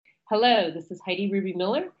Hello, this is Heidi Ruby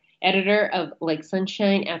Miller, editor of Like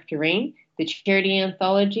Sunshine After Rain, the charity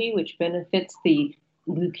anthology which benefits the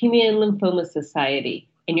Leukemia and Lymphoma Society.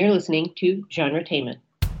 And you're listening to Genretainment.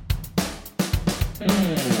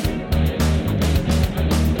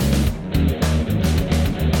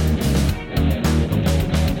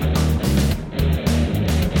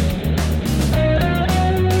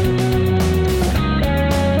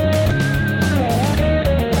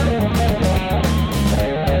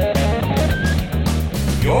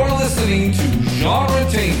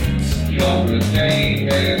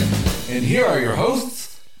 And here are your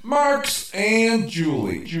hosts, Marks and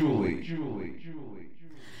Julie.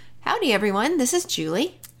 Howdy, everyone. This is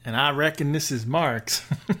Julie. And I reckon this is Marks.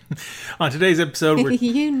 On today's episode,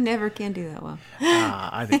 You never can do that well.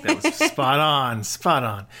 I think that was spot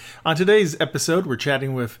on. On today's episode, we're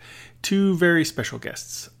chatting with two very special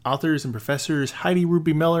guests, authors and professors Heidi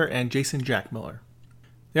Ruby Miller and Jason Jack Miller.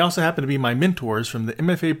 They also happen to be my mentors from the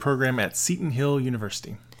MFA program at Seton Hill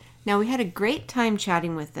University. Now, we had a great time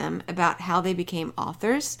chatting with them about how they became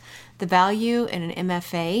authors, the value in an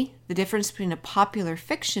MFA, the difference between a popular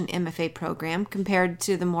fiction MFA program compared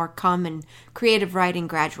to the more common creative writing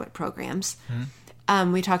graduate programs.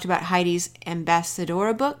 We talked about Heidi's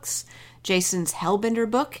Ambassadora books, Jason's Hellbender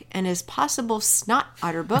book, and his possible Snot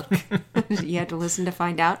Otter book. You had to listen to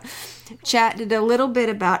find out. Chatted a little bit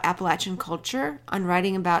about Appalachian culture, on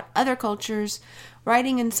writing about other cultures,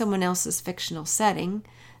 writing in someone else's fictional setting,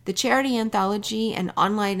 the charity anthology and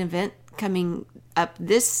online event coming up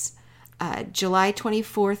this July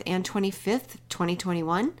 24th and 25th,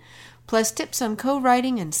 2021, plus tips on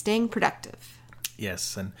co-writing and staying productive.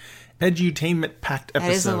 Yes, an edutainment-packed episode.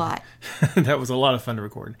 That is a lot. That was a lot of fun to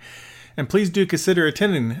record. And please do consider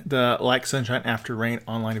attending the Like Sunshine After Rain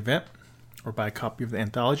online event or buy a copy of the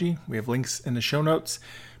anthology. We have links in the show notes.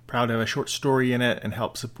 Proud to have a short story in it and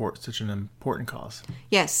help support such an important cause.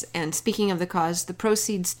 Yes, and speaking of the cause, the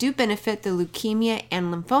proceeds do benefit the Leukemia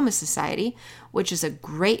and Lymphoma Society, which is a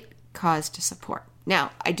great cause to support.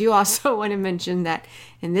 Now, I do also want to mention that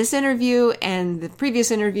in this interview and the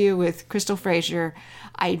previous interview with Crystal Frazier,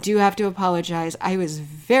 I do have to apologize. I was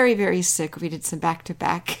very, very sick. We did some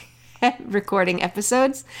back-to-back recording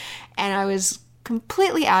episodes, and I was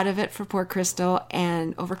completely out of it for poor Crystal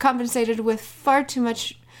and overcompensated with far too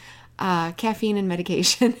much caffeine and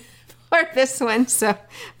medication for this one. So if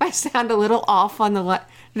I sound a little off on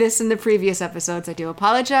this and the previous episodes, I do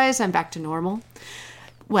apologize. I'm back to normal.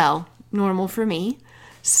 Well, normal for me.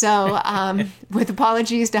 So with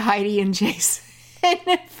apologies to Heidi and Jason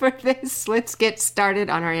for this, let's get started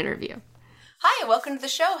on our interview. Hi, welcome to the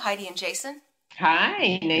show, Heidi and Jason.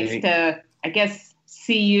 Hi, nice to, I guess,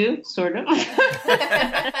 see you, sort of.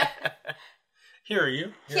 Here are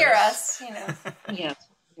you. Hear us, you know. Yes.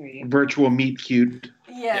 Virtual meet cute.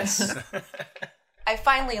 Yes. I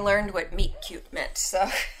finally learned what meet cute meant, so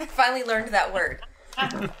I finally learned that word.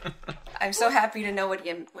 I'm so happy to know what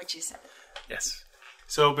you said. Yes.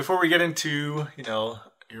 So before we get into,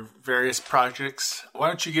 your various projects, why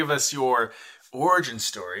don't you give us your origin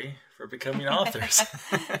story for becoming authors?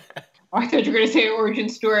 I thought you were going to say origin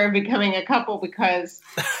story of becoming a couple because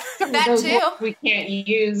some that of those too words we can't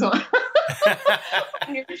use on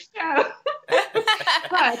your show.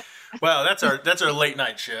 But, well, that's our late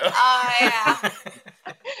night show. Yeah.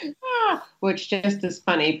 Which just is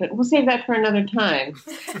funny, but we'll save that for another time.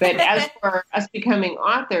 But as for us becoming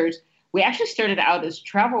authors, we actually started out as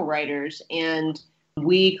travel writers, and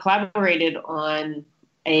we collaborated on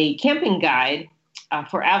a camping guide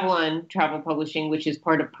for Avalon Travel Publishing, which is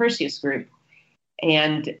part of Perseus Group.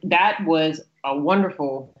 And that was a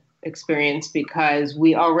wonderful experience because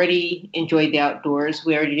we already enjoyed the outdoors.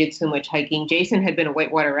 We already did so much hiking. Jason had been a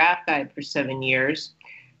whitewater raft guide for 7 years.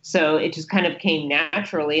 So it just kind of came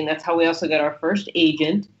naturally. And that's how we also got our first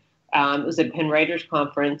agent. It was at Penn Writers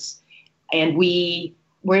Conference. And we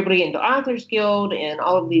were able to get into Authors Guild and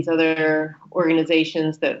all of these other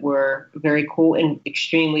organizations that were very cool and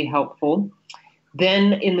extremely helpful.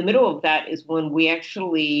 Then in the middle of that is when we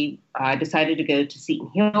actually decided to go to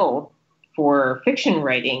Seton Hill for fiction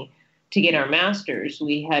writing to get our master's.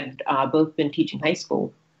 We had both been teaching high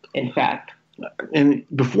school, in fact. And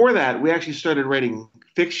before that, we actually started writing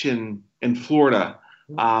fiction in Florida.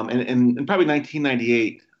 And in probably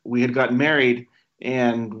 1998, we had gotten married,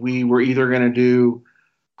 and we were either going to do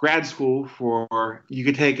grad school for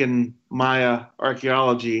Yucatec and Maya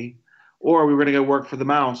archaeology, or we were going to go work for the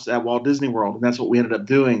mouse at Walt Disney World, and that's what we ended up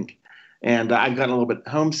doing. And I'd gotten a little bit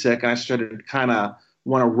homesick, and I started to kind of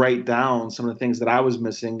want to write down some of the things that I was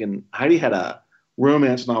missing. And Heidi had a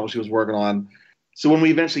romance novel she was working on. So when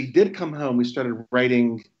we eventually did come home, we started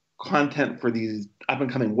writing content for these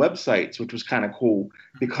up-and-coming websites, which was kind of cool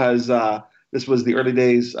because this was the early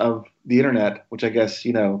days of the internet, which I guess,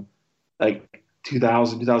 like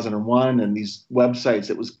 2000, 2001, and these websites,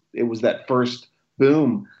 it was that first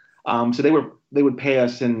boom. So they would pay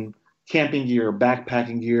us in camping gear,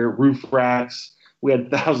 backpacking gear, roof racks. We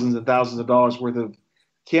had thousands and thousands of dollars worth of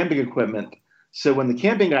camping equipment. So when the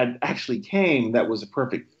camping guide actually came, that was a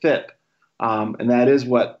perfect fit. And that is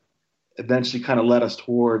what eventually kind of led us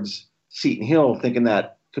towards Seton Hill, thinking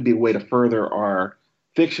that could be a way to further our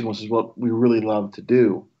fiction, which is what we really love to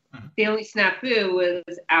do. The only snafu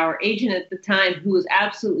was our agent at the time, who was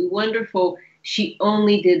absolutely wonderful. She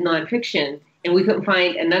only did nonfiction, and we couldn't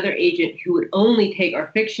find another agent who would only take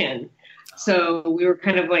our fiction. So we were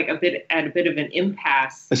kind of like at a bit of an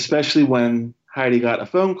impasse. Especially when Heidi got a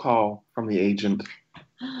phone call from the agent.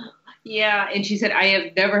 Yeah, and she said, I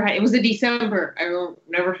have never had, it was in December, I will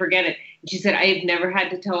never forget it. And she said, I have never had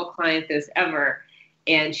to tell a client this ever.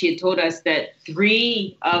 And she had told us that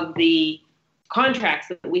 3 of the contracts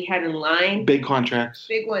that we had in line, big contracts,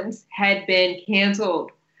 big ones, had been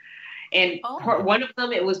canceled. And one of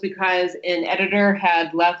them, it was because an editor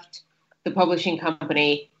had left the publishing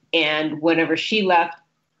company, and whenever she left,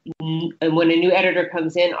 and when a new editor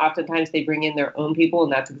comes in, oftentimes they bring in their own people,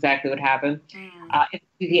 and that's exactly what happened.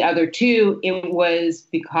 The other 2, it was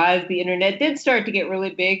because the internet did start to get really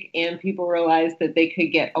big, and people realized that they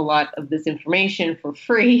could get a lot of this information for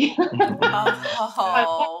free.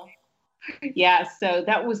 Yeah, so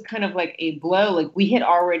that was kind of like a blow. Like, we had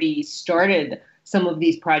already started some of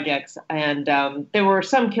these projects, and there were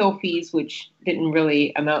some kill fees, which didn't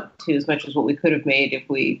really amount to as much as what we could have made if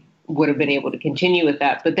we would have been able to continue with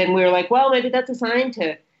that. But then we were like, well, maybe that's a sign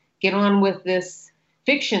to get on with this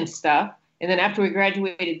fiction stuff. And then after we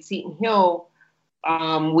graduated Seton Hill,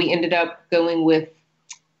 we ended up going with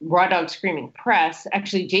Raw Dog Screaming Press.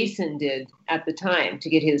 Actually, Jason did at the time to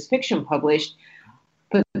get his fiction published,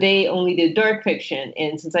 but they only did dark fiction.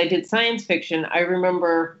 And since I did science fiction, I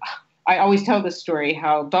remember, I always tell this story,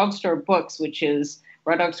 how Dogstar Books, which is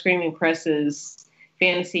Raw Dog Screaming Press's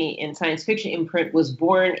fantasy and science fiction imprint, was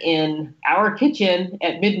born in our kitchen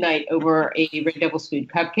at midnight over a Red Devil's Food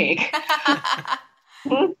cupcake.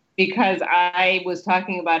 Because I was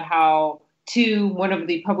talking about how to one of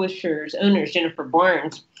the publisher's owners, Jennifer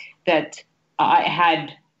Barnes, that I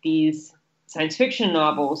had these science fiction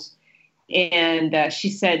novels. And she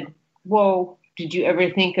said, well, did you ever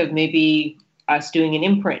think of maybe us doing an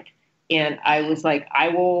imprint? And I was like, I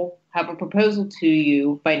will have a proposal to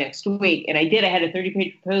you by next week. And I did. I had a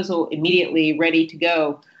 30-page proposal immediately ready to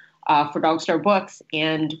go for Dogstar Books.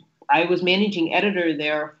 And I was managing editor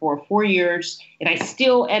there for 4 years, and I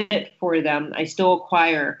still edit for them. I still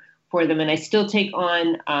acquire for them, and I still take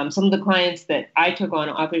on some of the clients that I took on,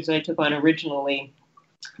 authors that I took on originally.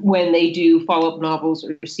 When they do follow-up novels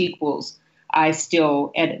or sequels, I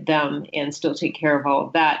still edit them and still take care of all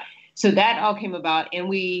of that. So that all came about, and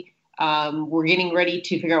we were getting ready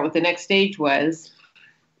to figure out what the next stage was.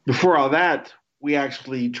 Before all that, we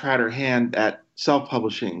actually tried our hand at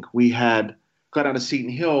self-publishing. We had got out of Seton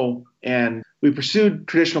Hill, and we pursued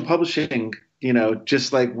traditional publishing,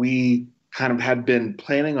 just like we kind of had been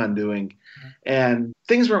planning on doing. And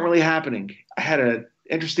things weren't really happening. I had an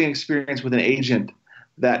interesting experience with an agent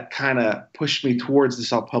that kind of pushed me towards the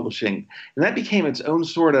self-publishing. And that became its own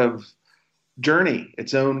sort of journey,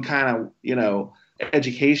 its own kind of,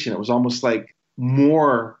 education. It was almost like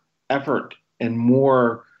more effort and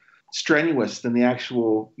more strenuous than the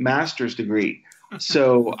actual master's degree.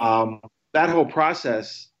 So that whole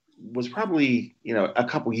process was probably, a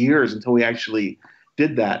couple years until we actually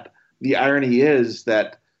did that. The irony is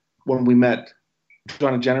that when we met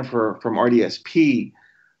John and Jennifer from RDSP,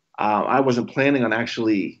 I wasn't planning on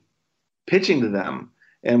actually pitching to them.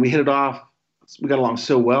 And we hit it off. We got along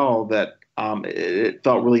so well that it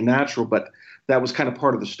felt really natural. But that was kind of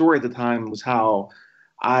part of the story at the time, was how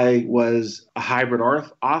I was a hybrid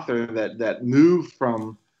author that moved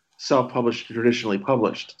from self-published to traditionally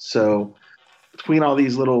published. So between all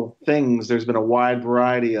these little things, there's been a wide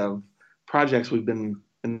variety of projects we've been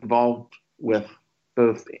involved with,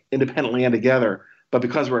 both independently and together. But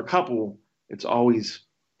because we're a couple, it's always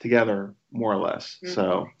together, more or less. Mm-hmm.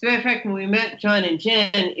 So, as a matter of fact, when we met John and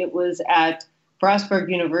Jen, it was at Frostburg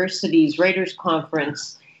University's Writers'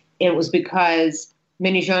 Conference. It was because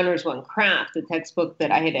Many Genres, One Craft, the textbook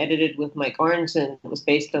that I had edited with Mike Arnzen, that was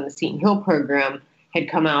based on the Seton Hill program, had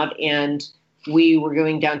come out, and we were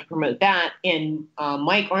going down to promote that. And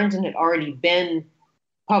Mike Arnzen had already been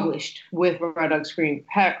published with Raw Dog Screaming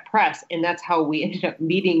Press, and that's how we ended up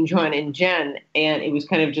meeting John and Jen. And it was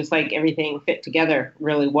kind of just like everything fit together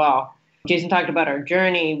really well. Jason talked about our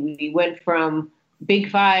journey. We went from Big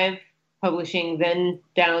Five publishing, then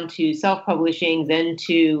down to self-publishing, then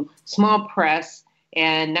to small press,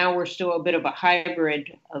 and now we're still a bit of a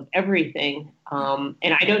hybrid of everything. And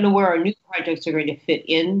I don't know where our new projects are going to fit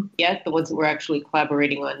in yet, the ones that we're actually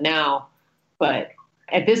collaborating on now. But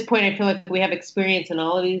at this point, I feel like we have experience in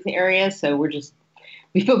all of these areas, so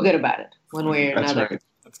we feel good about it one way or That's another. right.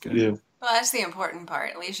 That's good. Yeah. Well, that's the important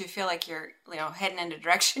part. At least you feel like you're, heading in a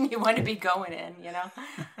direction you want to be going in, Yeah,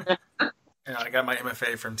 I got my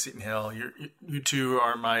MFA from Seton Hill. You two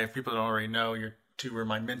are if people don't already know, you two were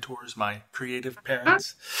my mentors, my creative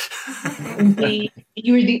parents.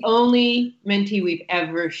 You were the only mentee we've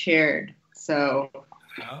ever shared, so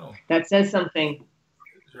that says something.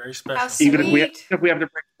 It's very special. How sweet. Even if we have to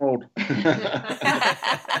break the mold.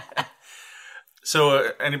 So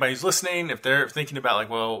anybody who's listening, if they're thinking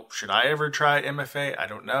about should I ever try MFA? I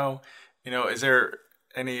don't know. Is there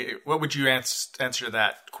what would you answer to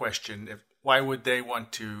that question? Why would they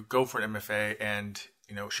want to go for an MFA? And,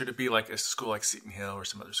 should it be like a school like Seton Hill or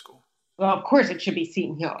some other school? Well, of course it should be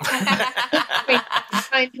Seton Hill.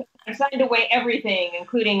 I signed away everything,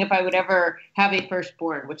 including if I would ever have a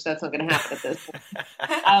firstborn, which that's not going to happen at this point.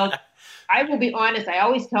 I will be honest. I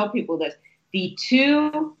always tell people this. The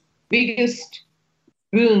two biggest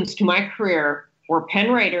boons to my career were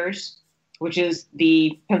Penn Writers, which is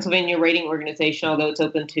the Pennsylvania Writing Organization, although it's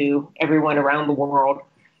open to everyone around the world,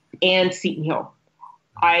 and Seton Hill.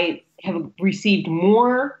 I have received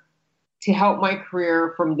more to help my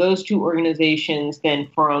career from those two organizations than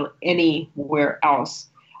from anywhere else.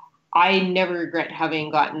 I never regret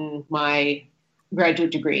having gotten my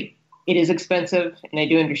graduate degree. It is expensive, and I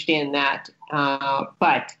do understand that,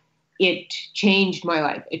 but it changed my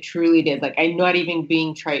life. It truly did. I'm not even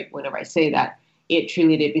being trite whenever I say that. It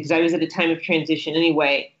truly did, because I was at a time of transition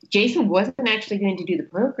anyway. Jason wasn't actually going to do the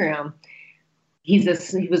program. He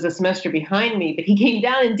was a semester behind me, but he came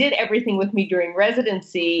down and did everything with me during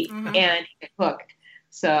residency, and he got hooked.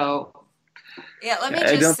 So, yeah, let me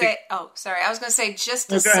just say. Oh, sorry, I was going to say,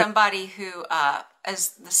 just as somebody who,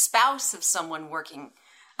 as the spouse of someone working,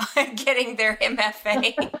 getting their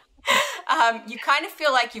MFA, you kind of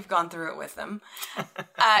feel like you've gone through it with them,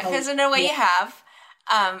 because in a way you have.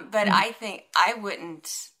 But I think I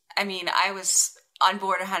wouldn't. I mean, I was on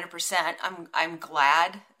board 100%. I'm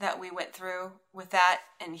glad that we went through with that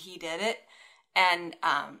and he did it. And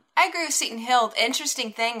I agree with Seton Hill. The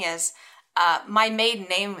interesting thing is my maiden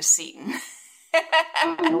name was Seton.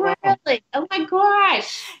 Oh, really? Oh my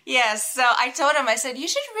gosh. Yes. So I told him, I said, you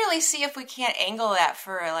should really see if we can't angle that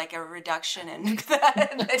for a reduction in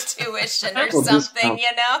the tuition or something,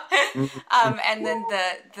 and then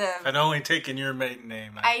the I'd only taken your maiden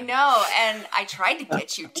name. I know, and I tried to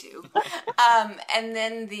get you to. And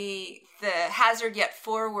then the hazard yet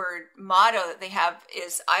forward motto that they have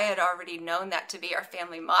is, I had already known that to be our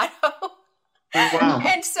family motto. Wow.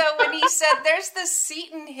 And so when he said, there's the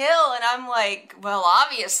Seton Hill, and I'm like, well,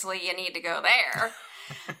 obviously you need to go there.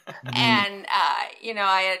 And,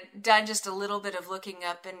 I had done just a little bit of looking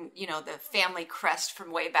up and, the family crest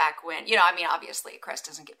from way back when, obviously a crest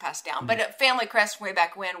doesn't get passed down, but a family crest from way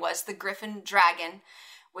back when was the Griffin Dragon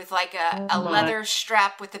with a leather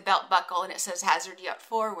strap with a belt buckle, and it says hazard yet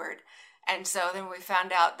forward. And so then we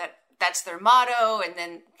found out that that's their motto, and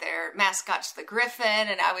then their mascot's the Griffin,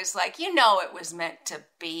 and I was like, it was meant to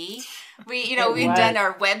be. We'd done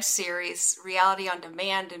our web series, Reality on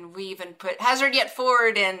Demand, and we even put hazard yet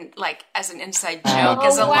forward in, as an inside joke,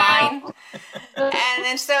 as a line. And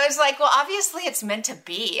then so it's well, obviously it's meant to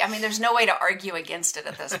be. I mean, there's no way to argue against it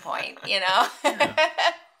at this point,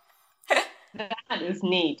 That is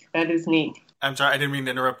neat. That is neat. I'm sorry, I didn't mean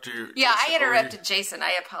to interrupt you. Yeah, I interrupted Jason.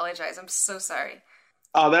 I apologize. I'm so sorry.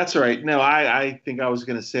 Oh, that's all right. No, I think I was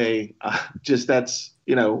going to say just that's,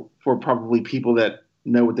 for probably people that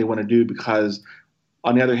know what they want to do, because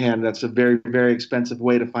on the other hand, that's a very, very expensive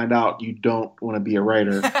way to find out you don't want to be a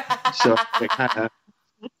writer. So it kind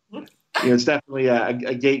of, it's definitely a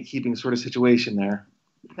gatekeeping sort of situation there.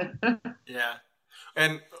 Yeah.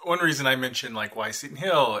 And one reason I mentioned why Seton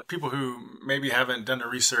Hill, people who maybe haven't done the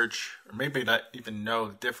research or maybe not even know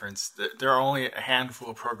the difference, there are only a handful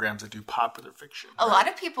of programs that do popular fiction. A lot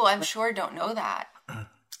of people, I'm sure, don't know that.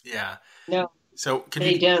 Yeah. No. So can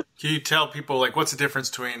you tell people what's the difference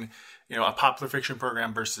between a popular fiction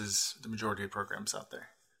program versus the majority of programs out there?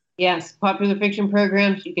 Yes, popular fiction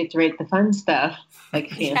programs, you get to write the fun stuff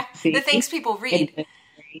fantasy. The things people read.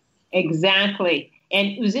 Exactly. And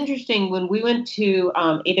it was interesting when we went to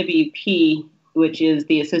AWP, which is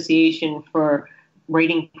the Association for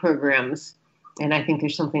Writing Programs. And I think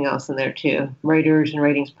there's something else in there too. Writers and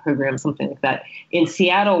Writings Program, something like that. In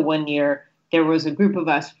Seattle one year, there was a group of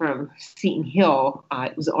us from Seton Hill.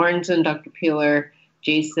 It was Arnzen, Dr. Peeler,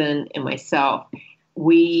 Jason, and myself.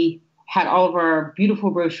 We had all of our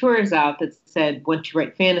beautiful brochures out that said, want to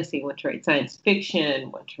write fantasy, want to write science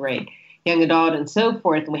fiction, want to write young adult, and so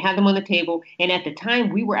forth. And we had them on the table. And at the time,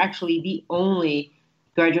 we were actually the only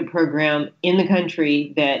graduate program in the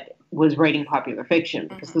country that was writing popular fiction,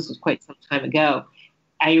 because this was quite some time ago.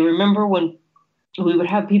 I remember when we would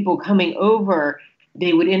have people coming over,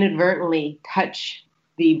 they would inadvertently touch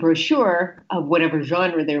the brochure of whatever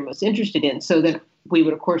genre they were most interested in. So then we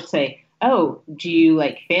would, of course, say, oh, do you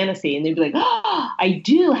like fantasy? And they'd be like, oh, I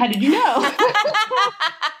do. How did you know?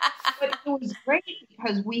 But it was great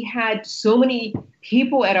because we had so many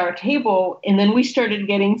people at our table, and then we started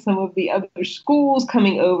getting some of the other schools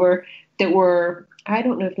coming over that were, I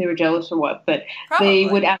don't know if they were jealous or what, but Probably.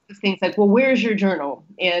 They would ask us things like, well, where's your journal?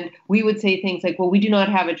 And we would say things like, well, we do not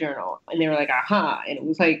have a journal. And they were like, aha. And it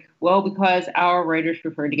was like, well, because our writers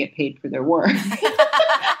prefer to get paid for their work.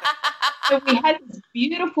 So we had this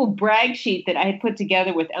beautiful brag sheet that I had put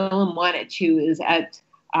together with Ellen Wanich, who is at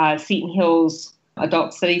Seton Hill's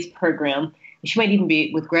Adult Studies program. She might even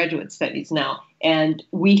be with Graduate Studies now. And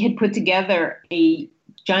we had put together a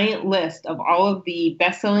giant list of all of the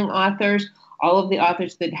best-selling authors, all of the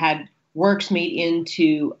authors that had works made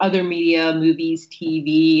into other media, movies,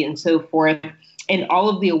 TV, and so forth, and all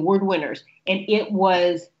of the award winners. And it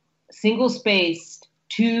was single-spaced,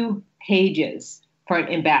 2 pages, front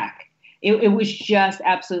and back. It was just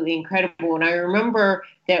absolutely incredible. And I remember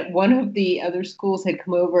that one of the other schools had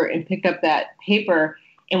come over and picked up that paper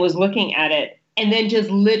and was looking at it, and then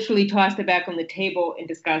just literally tossed it back on the table in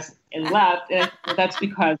disgust and left. And that's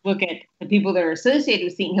because look at the people that are associated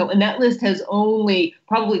with Seton Hill. And that list has only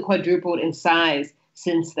probably quadrupled in size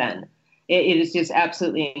since then. It is just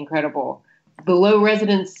absolutely incredible. The low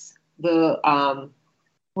residence,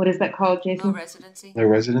 what is that called, Jason? Low residency. Low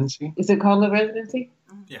residency? Is it called low residency?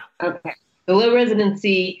 Yeah. Okay. The low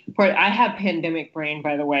residency part, I have pandemic brain,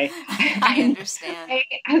 by the way. I understand.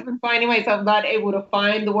 I've been finding myself not able to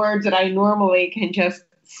find the words that I normally can just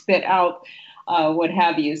spit out, what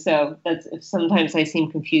have you. So that's sometimes I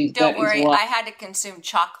seem confused. Don't worry, I had to consume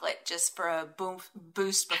chocolate just for a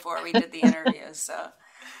boost before we did the interview. So.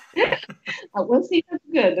 Well, see, that's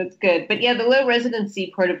good. That's good. But yeah, the low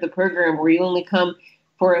residency part of the program, where you only come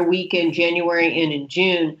for a week in January and in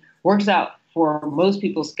June, works out for most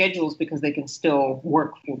people's schedules because they can still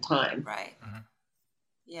work full time. Right. Mm-hmm.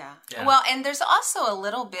 Yeah. Well, and there's also a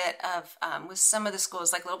little bit of, with some of the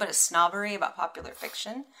schools, like a little bit of snobbery about popular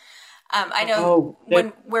fiction. I know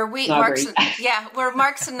where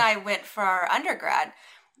Marks and I went for our undergrad,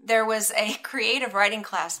 there was a creative writing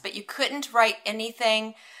class, but you couldn't write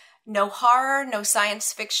anything. No horror, no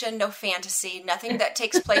science fiction, no fantasy, nothing that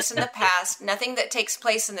takes place in the past, nothing that takes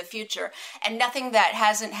place in the future, and nothing that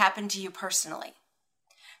hasn't happened to you personally.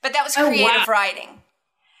 But that was creative writing.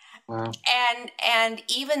 Wow. And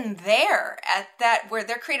even there, at that, where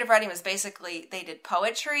their creative writing was basically, they did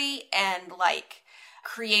poetry and like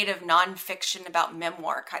creative nonfiction about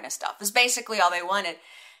memoir kind of stuff. It was basically all they wanted.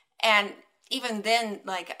 And even then,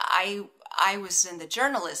 like I was in the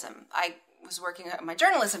journalism. I was working on my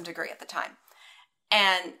journalism degree at the time.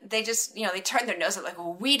 And they just, they turned their nose at like,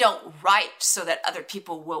 well, we don't write so that other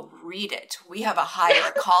people will read it. We have a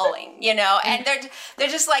higher calling, and they're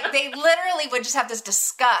just like, they literally would just have this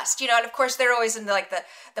disgust, and of course they're always in like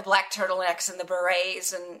the black turtlenecks and the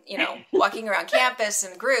berets and, walking around campus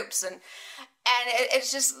in groups. And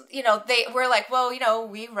it's just, we're like, well,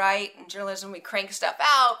 we write in journalism, we crank stuff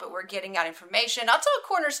out, but we're getting out information. Also a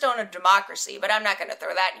cornerstone of democracy, but I'm not going to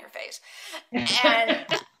throw that in your face. And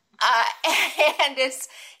it's,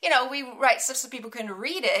 we write stuff so people can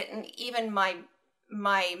read it. And even my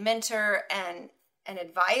mentor and an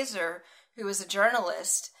advisor who was a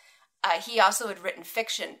journalist, he also had written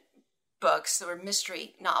fiction books that were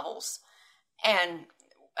mystery novels. And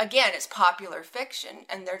again, it's popular fiction,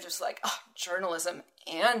 and they're just like, oh, journalism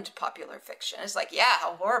and popular fiction. It's like, yeah,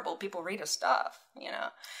 how horrible, people read his stuff,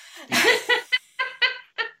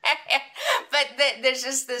 But there's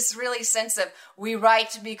just this really sense of, we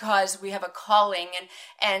write because we have a calling,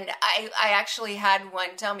 and I actually had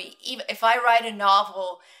one tell me, even if I write a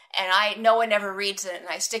novel and no one ever reads it, and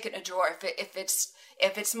I stick it in a drawer,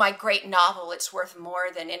 if it's my great novel, it's worth more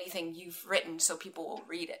than anything you've written, so people will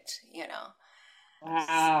read it,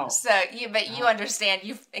 Wow. So you understand,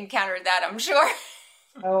 you've encountered that, I'm sure.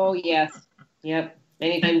 Oh, yes. Yep.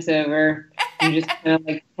 Many times over. You just kind of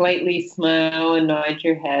like politely smile and nod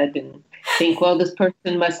your head and think, well, this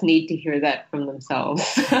person must need to hear that from themselves.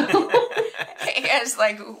 It's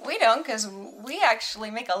like, we don't, because we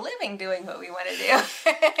actually make a living doing what we want to do.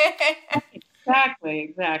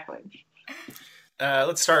 Exactly.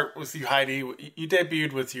 Let's start with you, Heidi. You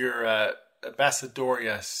debuted with your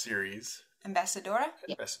Ambassadora series. Ambassadora?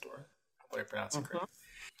 Ambassadora. Hopefully I pronounce it correctly.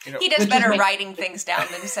 He does better writing things down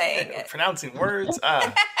than saying it. Pronouncing words.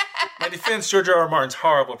 My defense, George R. R. Martin's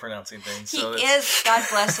horrible pronouncing things. He is. God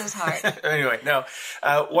bless his heart. Anyway, no.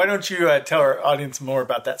 Why don't you tell our audience more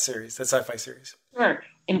about that series, that sci-fi series? Sure.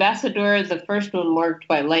 Ambassador, the first one, Marked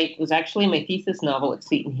by Light, was actually my thesis novel at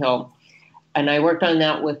Seton Hill. And I worked on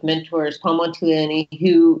that with mentors Paul Montellini,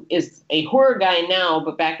 who is a horror guy now,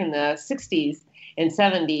 but back in the 60s and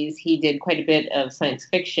 70s, he did quite a bit of science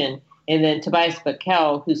fiction. And then Tobias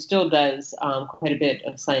Buckell, who still does quite a bit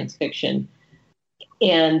of science fiction.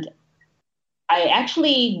 And I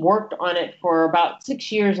actually worked on it for about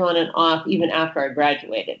 6 years on and off, even after I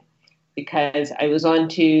graduated, because I was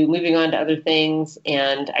moving on to other things,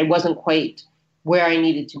 and I wasn't quite where I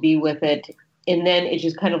needed to be with it. And then it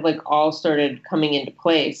just kind of like all started coming into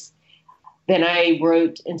place. Then I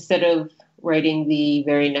wrote, instead of writing the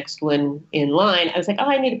very next one in line, I was like,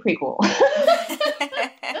 I need a prequel.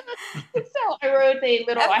 So I wrote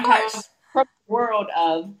I have From the World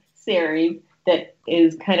of series that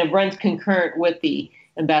is kind of runs concurrent with the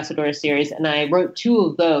Ambassador series. And I wrote 2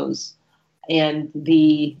 of those. And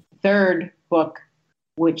the third book,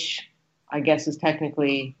 which I guess is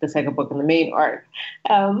technically the second book in the main arc,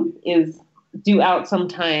 is due out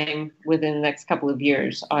sometime within the next couple of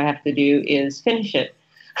years. All I have to do is finish it.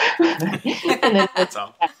 And then That's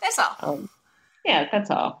all. That's all. Yeah,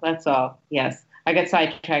 that's all. Yes. I got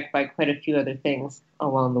sidetracked by quite a few other things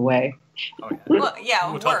along the way. Oh, yeah. Well,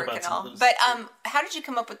 yeah, We'll talk work about and some of all. those. But how did you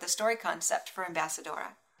come up with the story concept for Ambassadora?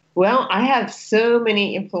 Well, I have so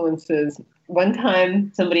many influences. One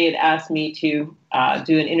time somebody had asked me to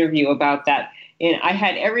do an interview about that. And I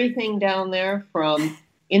had everything down there from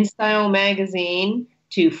InStyle magazine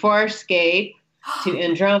to Farscape to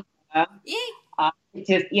Andromeda. Yay.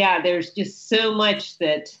 There's just so much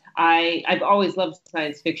that I've always loved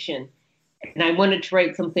science fiction. And I wanted to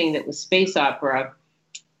write something that was space opera.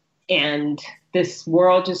 And this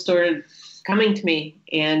world just started coming to me.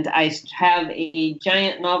 And I have a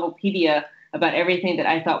giant novelpedia about everything that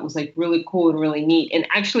I thought was like really cool and really neat. And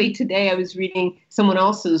actually today I was reading someone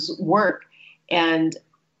else's work, and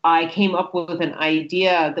I came up with an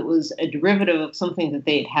idea that was a derivative of something that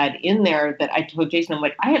they'd had in there that I told Jason, I'm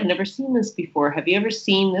like, I have never seen this before. Have you ever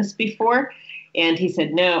seen this before? And he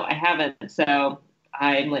said, no, I haven't. So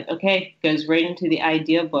I'm like, okay, goes right into the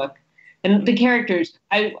idea book. And the characters,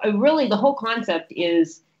 I really, the whole concept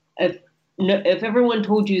is if everyone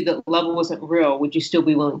told you that love wasn't real, would you still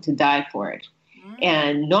be willing to die for it?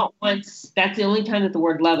 And not once, that's the only time that the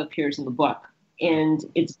word love appears in the book. And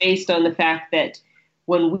it's based on the fact that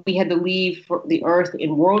when we had to leave for the Earth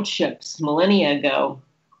in world ships millennia ago,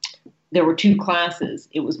 there were 2 classes.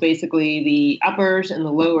 It was basically the uppers and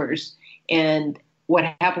the lowers. And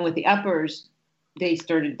what happened with the uppers, they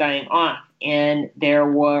started dying off, and they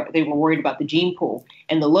were worried about the gene pool.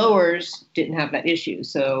 And the lowers didn't have that issue.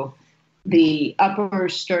 So the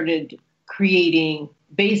uppers started creating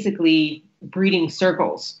basically breeding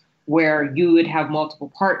circles where you would have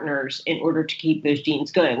multiple partners in order to keep those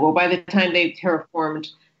genes going. Well, by the time they terraformed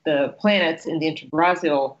the planets in the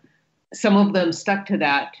Interbrazil, some of them stuck to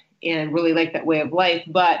that and really liked that way of life,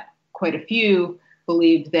 but quite a few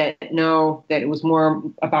believed that no, that it was more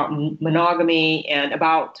about monogamy and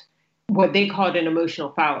about what they called an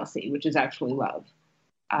emotional fallacy, which is actually love.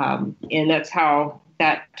 And that's how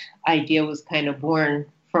that idea was kind of born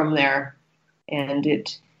from there. And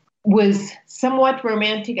it was somewhat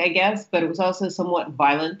romantic, I guess, but it was also somewhat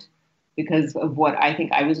violent because of what I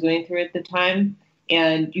think I was going through at the time.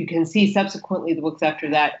 And you can see subsequently the books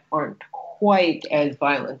after that aren't quite as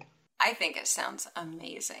violent. I think it sounds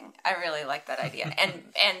amazing. I really like that idea.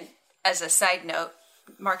 And as a side note,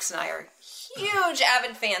 Marks and I are huge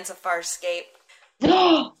avid fans of Farscape.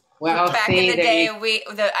 Well, back in the day,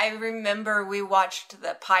 I remember we watched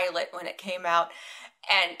the pilot when it came out,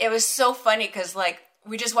 and it was so funny because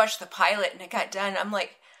we just watched the pilot and it got done. I'm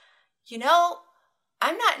like,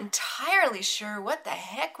 I'm not entirely sure what the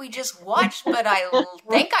heck we just watched, but I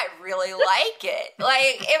think I really like it.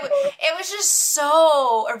 It was just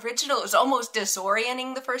so original. It was almost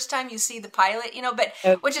disorienting the first time you see the pilot,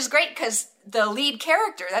 but which is great because the lead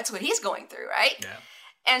character, that's what he's going through, right? Yeah.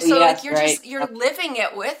 And so yes, you're living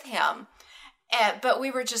it with him. But we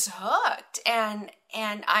were just hooked. And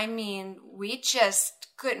I mean, we just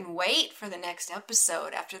couldn't wait for the next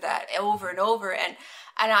episode after that, over and over. And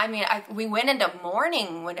I mean, we went into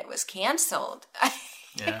mourning when it was canceled.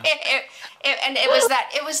 Yeah. And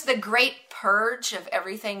it was the great purge of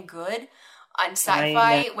everything good on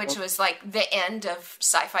Sci-Fi, which was like the end of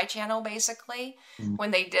Sci-Fi Channel, basically,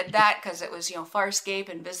 when they did that, because it was, Farscape,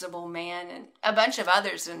 Invisible Man, and a bunch of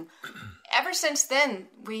others. And ever since then,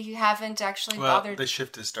 we haven't actually bothered. They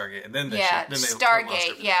shifted Stargate, and then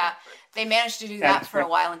Stargate, yeah. They managed to do that for a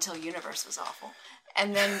while until Universe was awful.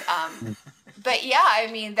 And then, but yeah,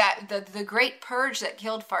 I mean, that the great purge that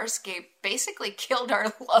killed Farscape basically killed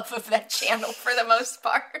our love of that channel for the most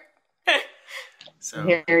part. So.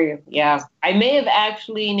 Yeah, I may have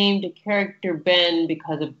actually named a character Ben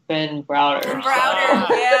because of Ben Browder. Ben Browder,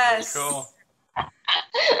 yes. Cool.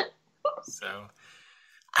 So,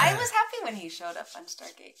 I was happy when he showed up on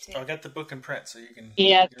Stargate too. I got the book in print, so you can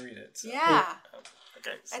read it. So. Yeah.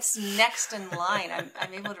 Okay. That's next in line.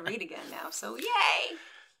 I'm able to read again now, so yay!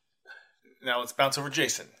 Now let's bounce over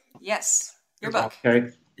Jason. Yes, your book.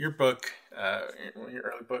 Okay. Your book, one of your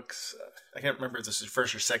early books. I can't remember if this is your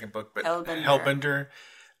first or second book, but Hellbender. Hellbender.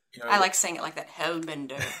 I like saying it like that.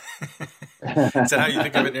 Hellbender. Is that how you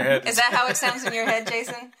think of it in your head? Is that how it sounds in your head,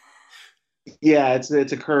 Jason? Yeah, it's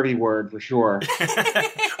a curvy word for sure.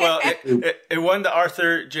 Well, it won the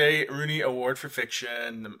Arthur J. Rooney Award for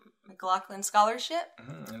Fiction. McLaughlin Scholarship.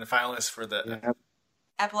 And a finalist for the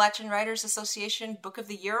Appalachian Writers Association Book of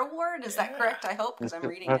the Year Award. Is that correct? I hope, because I'm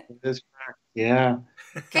reading it. That is correct. Yeah.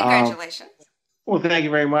 Congratulations. Well, thank you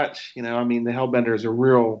very much. The Hellbender is a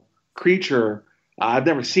real creature. I've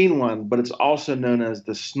never seen one, but it's also known as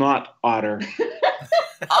the snot otter.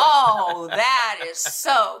 Oh, that is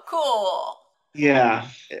so cool. Yeah.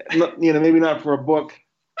 Maybe not for a book.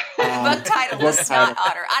 Book title is Snot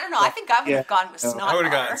Otter. I don't know. I think I would have gone with Snot Otter. I would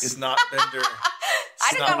have gone Snot Bender.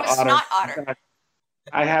 I'd have gone with Snot Otter.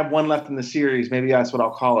 I have one left in the series. Maybe that's what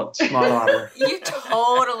I'll call it, Snot Otter. You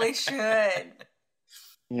totally should.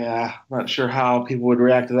 Yeah, not sure how people would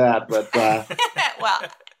react to that, but... Well,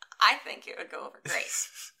 I think it would go over great.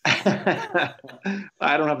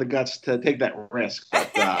 I don't have the guts to take that risk. But,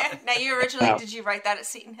 now, you originally, did you write that at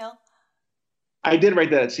Seton Hill? I did write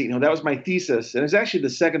that at Seton Hill. That was my thesis, and it's actually the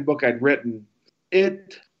second book I'd written.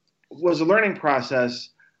 It was a learning process.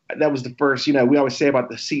 That was the first, we always say about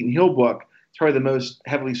the Seton Hill book, it's probably the most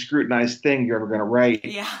heavily scrutinized thing you're ever going to write.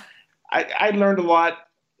 Yeah. I learned a lot.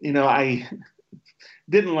 I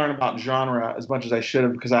didn't learn about genre as much as I should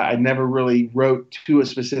have because I never really wrote to a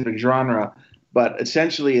specific genre. But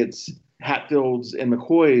essentially, it's Hatfields and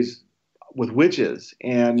McCoys with witches.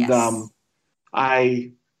 And yes.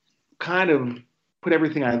 I kind of put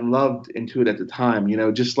everything I loved into it at the time.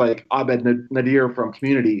 Just like Abed Nadir from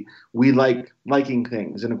Community, we like liking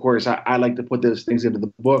things. And of course, I like to put those things into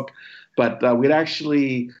the book. But we'd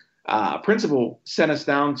actually, principal sent us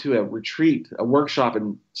down to a retreat, a workshop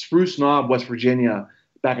in Spruce Knob, West Virginia,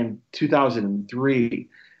 back in 2003.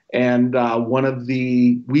 And one of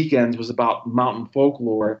the weekends was about mountain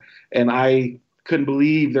folklore. And I couldn't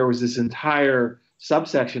believe there was this entire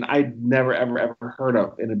subsection I'd never, ever heard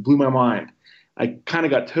of. And it blew my mind. I kind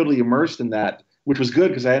of got totally immersed in that, which was good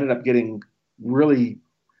because I ended up getting really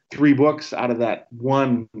 3 books out of that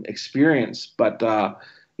one experience. But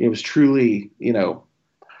it was truly,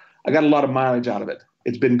 I got a lot of mileage out of it.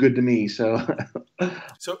 It's been good to me. So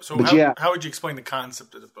how would you explain the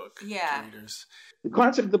concept of the book to readers? The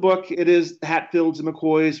concept of the book, it is Hatfields and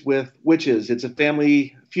McCoys with witches. It's a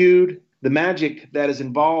family feud. The magic that is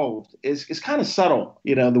involved is kind of subtle,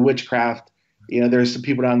 the witchcraft. There's some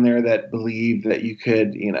people down there that believe that you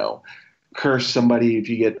could, curse somebody if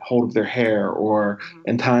you get hold of their hair, or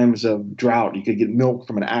in times of drought, you could get milk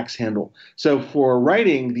from an axe handle. So for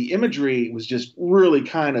writing, the imagery was just really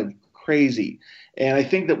kind of crazy. And I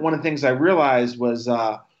think that one of the things I realized was,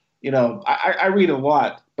 I read a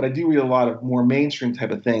lot, but I do read a lot of more mainstream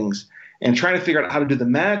type of things. And trying to figure out how to do the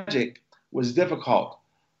magic was difficult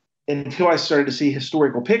until I started to see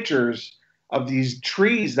historical pictures of these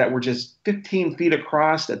trees that were just 15 feet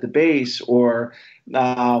across at the base. Or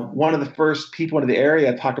one of the first people into the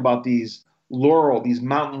area talked about these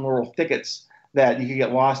mountain laurel thickets that you could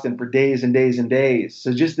get lost in for days and days and days.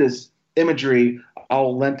 So just this imagery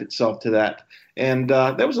all lent itself to that. And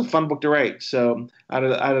that was a fun book to write. So I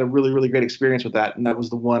had a really, really great experience with that. And that was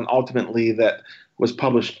the one ultimately that was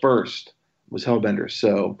published first, was Hellbender.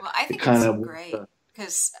 So I think it's great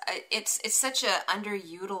because it's such a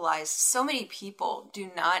underutilized. So many people do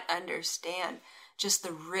not understand just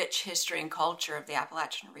the rich history and culture of the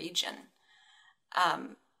Appalachian region.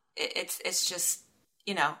 It's just,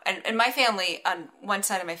 and my family, on one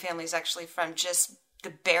side of my family, is actually from just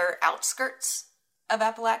the bare outskirts of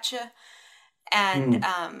Appalachia. And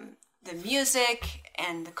the music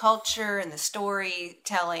and the culture and the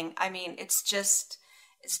storytelling, I mean, it's just,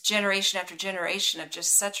 it's generation after generation of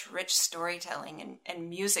just such rich storytelling and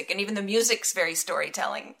music. And even the music's very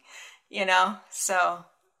storytelling, So,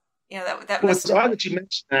 that Well, must. it's odd that you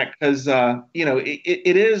mentioned that because,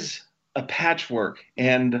 it is a patchwork.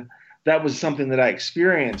 And that was something that I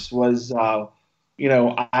experienced was, I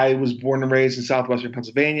was born and raised in southwestern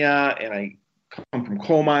Pennsylvania, and I come from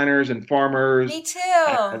coal miners and farmers. Me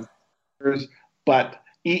too. But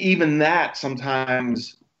even that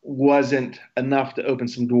sometimes wasn't enough to open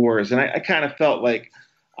some doors. And I kind of felt like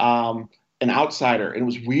an outsider. And it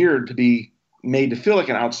was weird to be made to feel like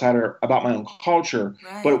an outsider about my own culture.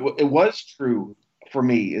 Right. But it was true for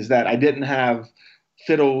me is that I didn't have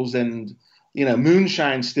fiddles and,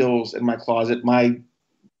 moonshine stills in my closet. My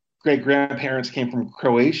great grandparents came from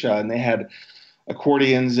Croatia, and they had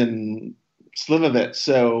accordions and slivovitz.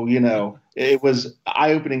 So, it was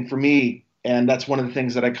eye-opening for me. And that's one of the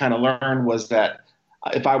things that I kind of learned was that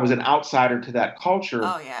if I was an outsider to that culture,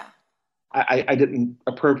 oh yeah, I didn't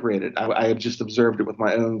appropriate it. I just observed it with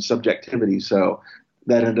my own subjectivity. So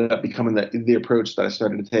that ended up becoming the approach that I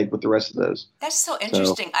started to take with the rest of those. That's so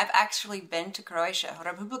interesting. I've actually been to Croatia,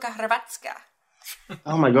 Republika Hrvatska.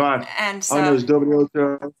 Oh my God! And so, I know it's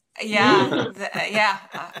Dobro. Yeah,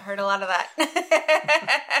 I heard a lot of that.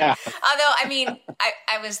 Yeah. Although,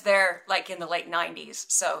 I was there like in the late '90s,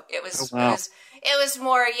 so it was it was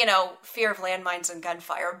more fear of landmines and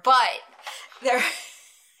gunfire, but there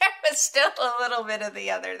was still a little bit of the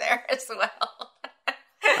other there as well.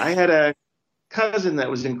 I had a cousin that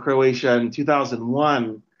was in Croatia in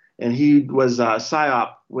 2001, and he was a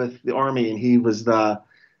PSYOP with the army, and he was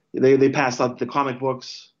they passed out the comic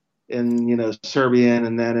books in Serbian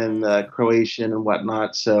and then in Croatian and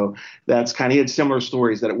whatnot. So that's he had similar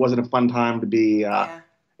stories that it wasn't a fun time to be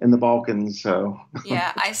in the Balkans. So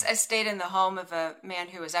yeah, I stayed in the home of a man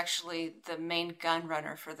who was actually the main gun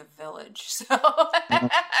runner for the village. So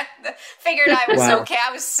figured I was okay.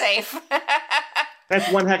 I was safe. That's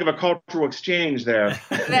one heck of a cultural exchange there.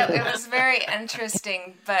 It was very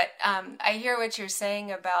interesting. But I hear what you're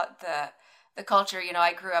saying about the culture.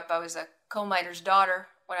 I grew up, I was a coal miner's daughter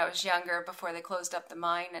when I was younger before they closed up the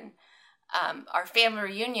mine. And our family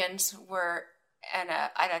reunions were at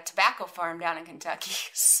a tobacco farm down in Kentucky.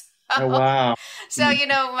 So, oh, wow. So,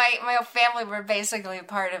 my whole family were basically a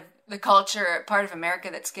part of the culture, part of America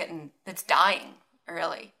that's dying,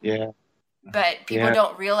 really. Yeah. But people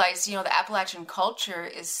don't realize, the Appalachian culture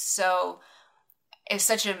is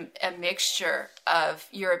such a mixture of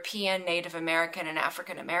European, Native American, and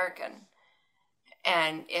African American.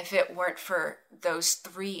 And if it weren't for those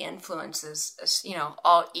three influences,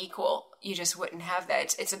 all equal, you just wouldn't have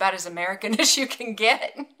that. It's about as American as you can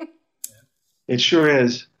get. It sure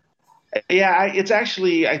is. Yeah, it's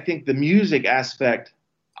actually, I think the music aspect,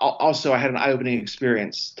 also I had an eye-opening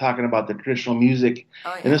experience talking about the traditional music.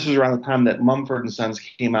 Oh, yeah. And this was around the time that Mumford & Sons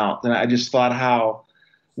came out. And I just thought how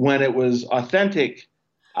when it was authentic,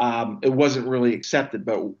 it wasn't really accepted.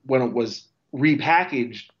 But when it was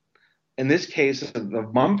repackaged, in this case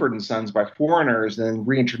of Mumford & Sons by foreigners and then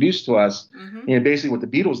reintroduced to us, basically what the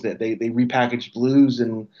Beatles did. They repackaged blues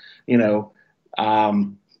and,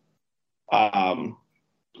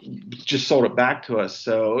 just sold it back to us.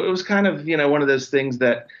 So it was kind of, one of those things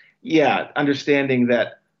that, understanding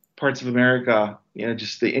that parts of America,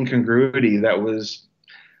 just the incongruity that was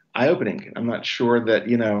eye-opening. I'm not sure that,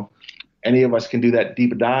 any of us can do that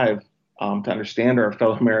deep dive to understand our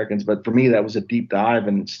fellow Americans. But for me, that was a deep dive,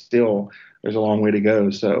 and still there's a long way to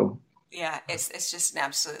go. So yeah, it's just an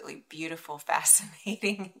absolutely beautiful,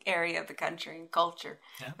 fascinating area of the country and culture.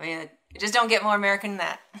 Yeah. You just don't get more American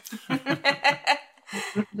than that.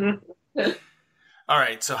 All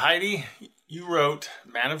right. So Heidi, you wrote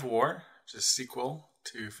Man of War, which is a sequel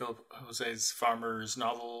to Philip Jose's Farmer's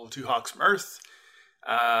novel, Two Hawks from Earth.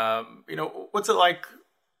 What's it like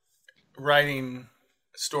writing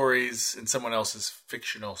stories in someone else's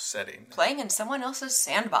fictional setting? Playing in someone else's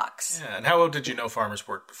sandbox. Yeah, and how well did you know Farmer's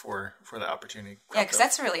work before the opportunity? Yeah, because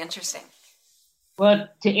that's really interesting. Well,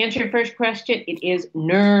 to answer your first question, it is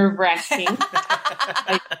nerve-wracking.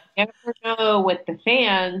 I never know what the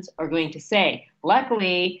fans are going to say.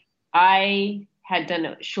 Luckily, I had done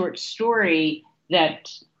a short story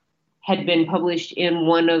that had been published in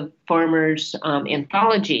one of Farmer's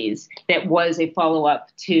anthologies that was a follow-up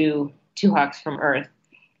to Two Hawks from Earth.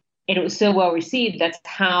 And it was so well received. That's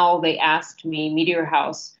how they asked me, Meteor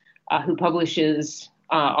House, who publishes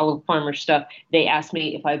all of Farmer's stuff, they asked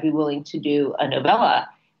me if I'd be willing to do a novella.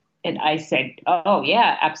 And I said, oh,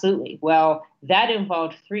 yeah, absolutely. Well, that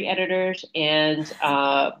involved 3 editors and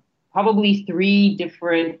probably 3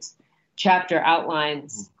 different chapter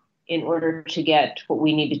outlines in order to get what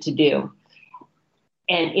we needed to do.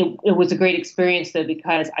 And it was a great experience, though,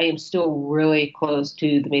 because I am still really close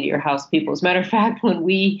to the Meteor House people. As a matter of fact, when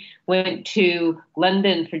we went to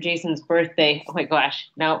London for Jason's birthday, oh my gosh,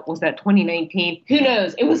 now was that 2019? Who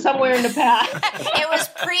knows? It was somewhere in the past. It was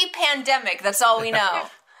pre-pandemic. That's all we know.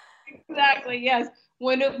 Exactly, yes.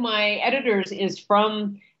 One of my editors is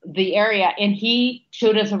from the area, and he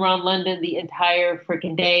showed us around London the entire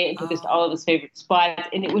freaking day and took us to all of his favorite spots.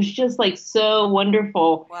 And it was just like so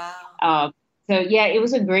wonderful. Wow. So, yeah, it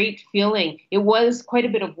was a great feeling. It was quite a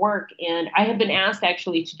bit of work, and I have been asked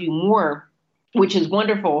actually to do more, which is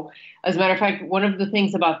wonderful. As a matter of fact, one of the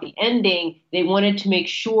things about the ending, they wanted to make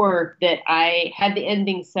sure that I had the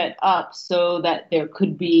ending set up so that there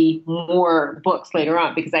could be more books later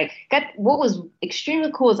on, because what was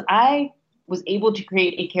extremely cool is I was able to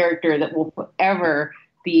create a character that will forever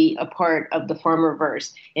be a part of the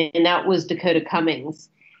Farmerverse, and that was Dakota Cummings.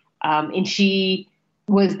 And she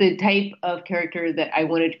was the type of character that I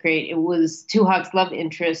wanted to create. It was Two Hawks' love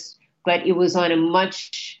interest, but it was on a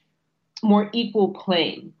much more equal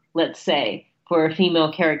plane, let's say, for a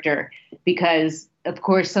female character. Because, of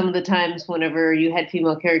course, some of the times whenever you had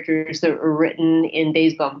female characters that were written in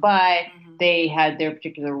Days Gone By, they had their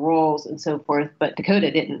particular roles and so forth, but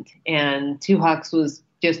Dakota didn't. And Two Hawks was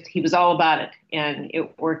he was all about it, and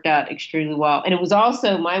it worked out extremely well. And it was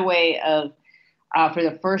also my way of, for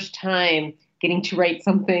the first time, getting to write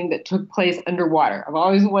something that took place underwater. I've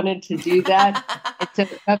always wanted to do that. So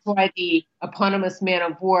that's why the eponymous Man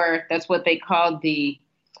of War, that's what they called the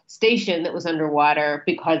station that was underwater,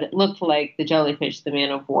 because it looked like the jellyfish, the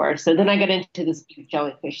Man of War. So then I got into this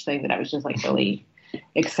jellyfish thing that I was just like really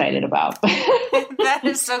excited about. That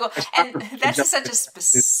is so cool. And that's just such a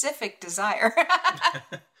specific desire.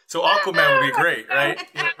 So Aquaman would be great, right?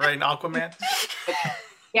 Right, in Aquaman?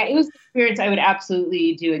 Yeah, it was an experience I would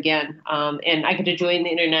absolutely do again. And I got to join the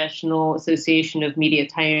International Association of Media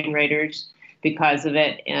Tie-in Writers because of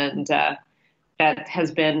it. And that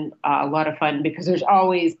has been a lot of fun because there's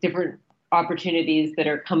always different opportunities that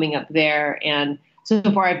are coming up there. And so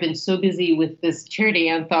far I've been so busy with this charity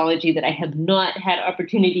anthology that I have not had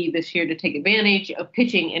opportunity this year to take advantage of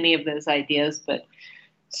pitching any of those ideas, but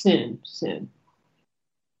soon.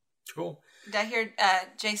 Cool. Did I hear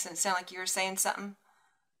Jason sound like you were saying something?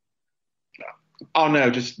 Oh, no,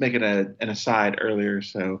 just making an aside earlier,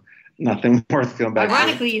 so nothing worth going back to.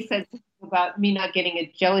 Ironically, you said something about me not getting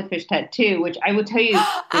a jellyfish tattoo, which I will tell you,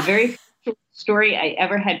 the very first story I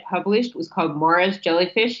ever had published was called Mara's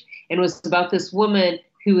Jellyfish, and was about this woman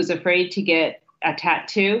who was afraid to get a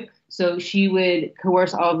tattoo. So she would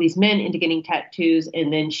coerce all of these men into getting tattoos,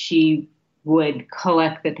 and then she would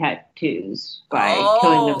collect the tattoos by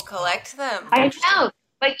killing them. Collect them. I know.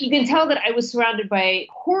 Like, you can tell that I was surrounded by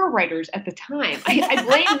horror writers at the time. I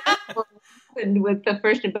blame them for what happened with the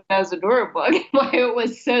first Ambassadora book, why it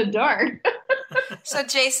was so dark. So,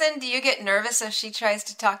 Jason, do you get nervous if she tries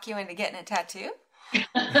to talk you into getting a tattoo?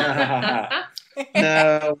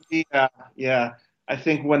 No, yeah. I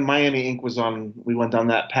think when Miami Ink was on, we went down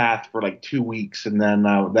that path for like 2 weeks, and then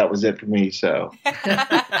that was it for me, so...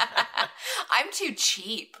 I'm too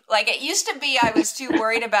cheap. Like, it used to be I was too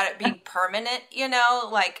worried about it being permanent, you know?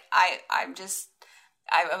 Like, I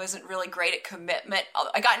wasn't really great at commitment.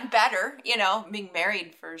 I gotten better, you know, being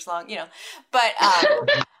married for as long, you know. But,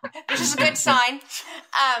 which is a good sign.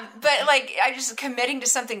 But, like, I just committing to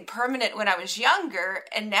something permanent when I was younger,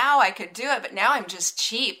 and now I could do it, but now I'm just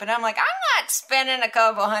cheap. And I'm like, I'm not spending a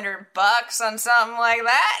couple $100 on something like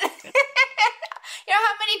that. You know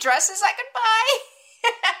how many dresses I could buy?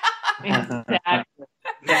 Exactly.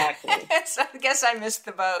 So I guess I missed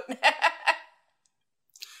the boat.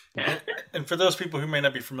 And for those people who may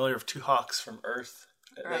not be familiar with Two Hawks from Earth,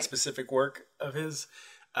 Right. that specific work of his,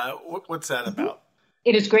 what's that about?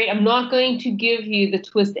 It is great. I'm not going to give you the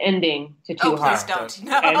twist ending to Two Hawks. Please don't.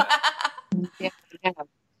 No. Yeah.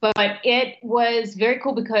 But it was very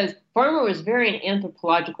cool because Farmer was very an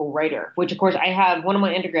anthropological writer, which, of course, I have one of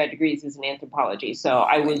my undergrad degrees is in anthropology. So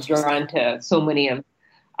I was drawn to so many of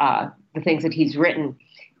the things that he's written.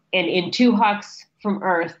 And in Two Hawks from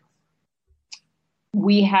Earth,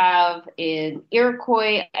 we have an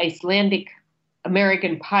Iroquois Icelandic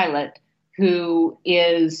American pilot who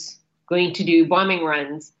is going to do bombing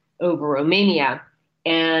runs over Romania.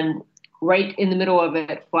 And right in the middle of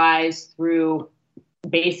it flies through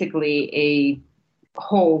basically a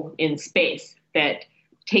hole in space that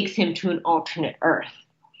takes him to an alternate Earth.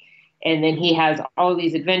 And then he has all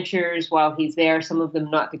these adventures while he's there, some of them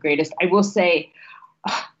not the greatest. I will say,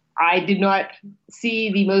 I did not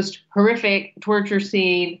see the most horrific torture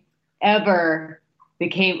scene ever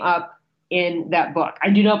that came up in that book. I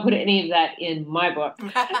do not put any of that in my book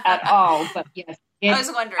at all. But yes, I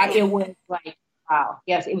was wondering. It was like, wow.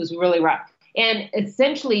 Yes, it was really rough. And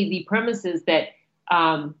essentially the premise is that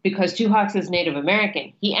because Two Hawks is Native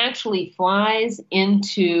American, he actually flies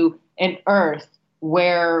into an Earth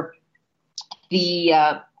where the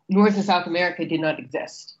North and South America did not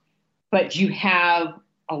exist. But you have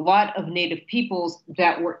a lot of Native peoples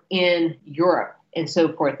that were in Europe and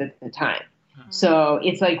so forth at the time. So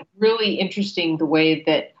it's like really interesting the way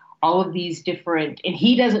that all of these different, and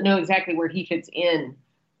he doesn't know exactly where he fits in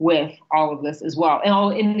with all of this as well.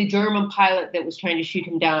 And the German pilot that was trying to shoot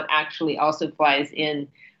him down actually also flies in.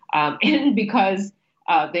 And because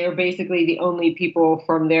they're basically the only people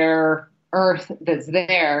from their Earth that's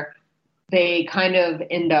there, they kind of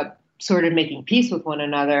end up sort of making peace with one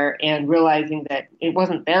another and realizing that it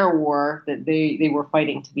wasn't their war that they were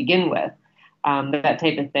fighting to begin with, that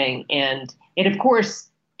type of thing. And it, of course,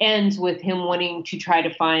 ends with him wanting to try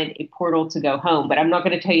to find a portal to go home. But I'm not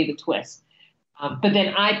going to tell you the twist. But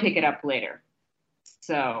then I pick it up later.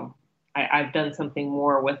 So I've done something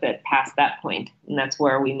more with it past that point, and that's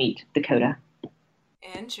where we meet Dakota.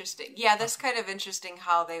 Interesting. Yeah, that's kind of interesting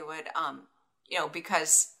how they would,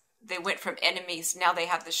 because they went from enemies, now they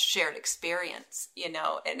have this shared experience,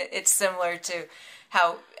 and it's similar to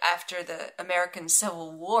how after the American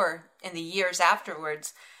Civil War, in the years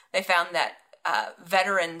afterwards, they found that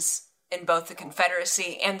veterans in both the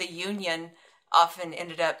Confederacy and the Union often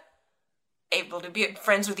ended up able to be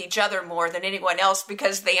friends with each other more than anyone else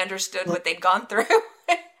because they understood what they'd gone through.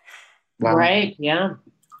 Wow. Right. Yeah.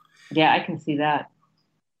 Yeah, I can see that.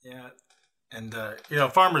 Yeah. And,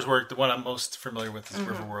 Farmer's Work, the one I'm most familiar with is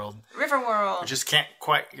Riverworld. Riverworld. I just can't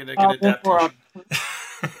quite get a good adaptation.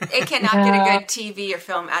 It cannot get a good TV or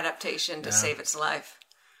film adaptation to save its life.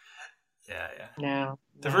 Yeah. No.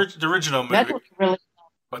 The original movie. That's really.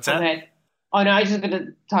 What's that? Okay. Oh, no, I was just going to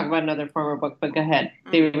talk about another Farmer book, but go ahead.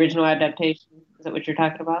 The original adaptation, is that what you're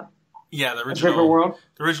talking about? Yeah, the original Riverworld.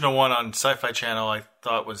 The original one on Sci-Fi Channel I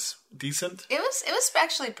thought was decent. It was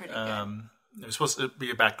actually pretty good. It was supposed to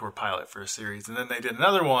be a backdoor pilot for a series, and then they did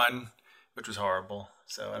another one, which was horrible.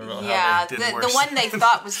 So I don't know how they did worse. The one they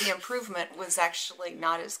thought was the improvement was actually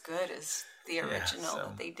not as good as the original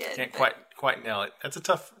that they did. Can't quite nail it. That's a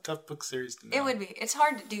tough book series to nail. It would be. It's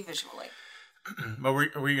hard to do visually. But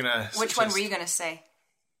are we gonna? Which one were you gonna say?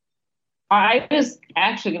 I was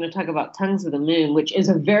actually going to talk about Tongues of the Moon, which is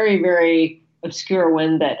a very, very obscure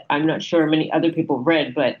one that I'm not sure many other people have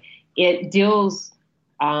read, but it deals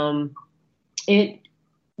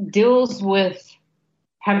with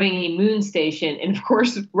having a moon station. And of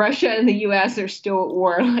course, Russia and the U.S. are still at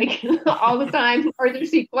war, like all the time. Arthur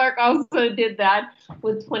C. Clarke also did that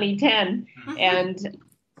with 2010. And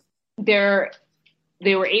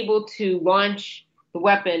they were able to launch the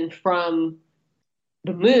weapon from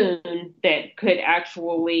the moon that could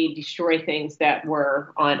actually destroy things that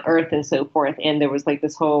were on Earth and so forth. And there was like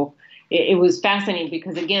this whole, it was fascinating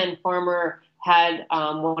because again, Farmer had,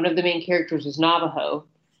 one of the main characters was Navajo,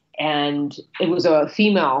 and it was a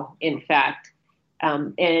female, in fact.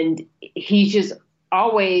 And he just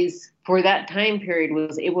always, for that time period,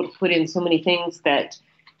 was able to put in so many things that,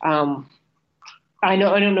 I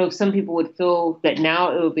don't know if some people would feel that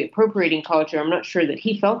now it would be appropriating culture. I'm not sure that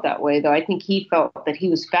he felt that way, though. I think he felt that he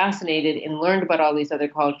was fascinated and learned about all these other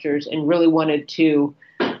cultures and really wanted to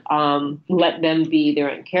let them be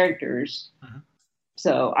their own characters. Mm-hmm.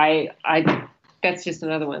 So I that's just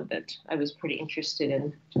another one that I was pretty interested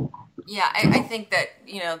in. Yeah, I think that,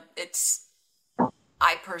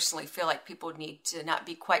 I personally feel like people need to not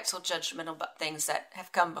be quite so judgmental about things that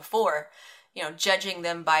have come before. Judging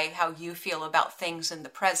them by how you feel about things in the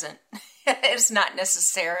present is not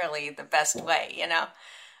necessarily the best way,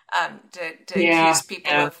 to accuse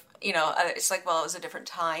people of, it's like, well, it was a different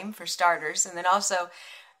time for starters. And then also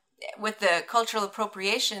with the cultural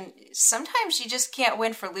appropriation, sometimes you just can't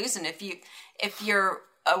win for losing. If you're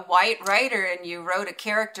a white writer and you wrote a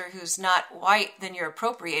character who's not white, then you're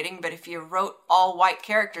appropriating. But if you wrote all white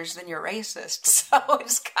characters, then you're racist. So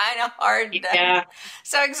it's kind of hard.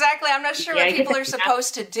 So exactly, I'm not sure what people are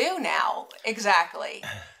supposed to do now. Exactly.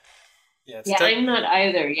 I'm not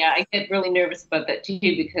either. Yeah, I get really nervous about that too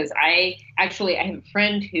because I have a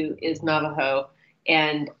friend who is Navajo,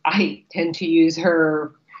 and I tend to use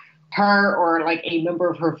her or like a member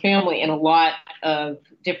of her family in a lot of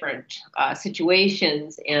different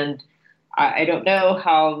situations, and I don't know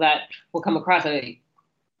how that will come across. I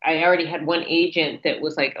already had one agent that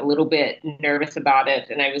was like a little bit nervous about it,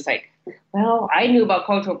 and I was like, well, I knew about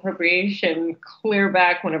cultural appropriation clear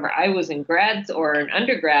back whenever I was in grads or in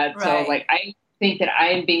undergrad, right. So like I think that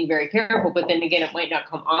I am being very careful, but then again, it might not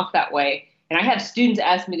come off that way. And I have students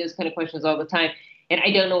ask me those kind of questions all the time. and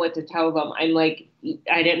I don't know what to tell them. I'm like,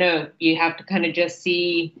 I don't know. You have to kind of just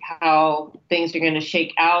see how things are going to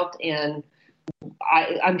shake out. And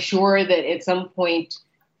I'm sure that at some point,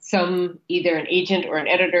 either an agent or an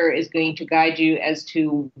editor is going to guide you as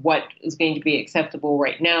to what is going to be acceptable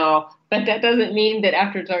right now. But that doesn't mean that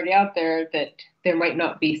after it's already out there that there might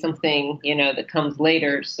not be something, that comes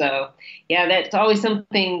later. So yeah, that's always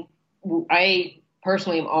something I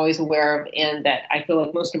personally am always aware of, and that I feel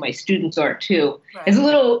like most of my students are too. Right. It's a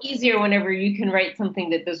little easier whenever you can write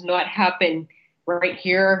something that does not happen right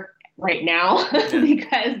here, right now,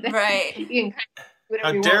 because right. You can kind of do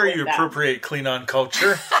whatever How dare you appropriate Klingon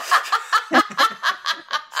culture?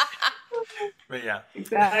 But yeah,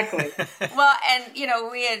 exactly. Well, and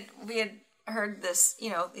we had heard this,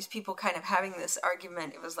 these people kind of having this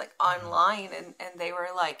argument. It was like online, and they were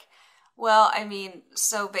like, well, I mean,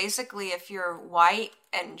 so basically if you're white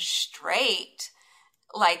and straight,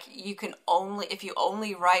 like if you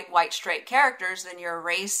only write white straight characters, then you're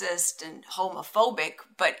racist and homophobic.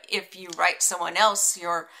 But if you write someone else,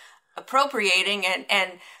 you're appropriating.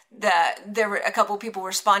 And there were a couple of people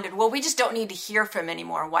responded, well, we just don't need to hear from any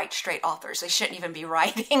more white straight authors. They shouldn't even be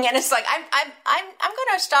writing. And it's like, I'm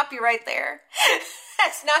going to stop you right there.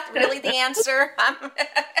 That's not really the answer.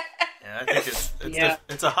 Yeah, I think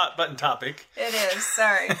it's a hot button topic. It is.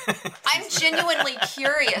 Sorry. I'm genuinely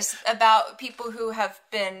curious about people who have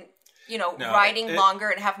been, writing longer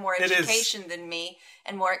and have more education than me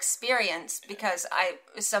and more experience, because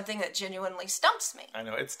it's something that genuinely stumps me. I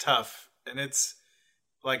know it's tough, and it's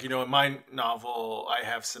like, in my novel, I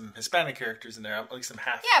have some Hispanic characters in there, at least some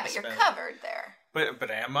half. Yeah, but Hispanic. You're covered there. But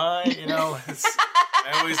am I?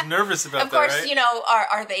 I'm always nervous about that. Of course, right?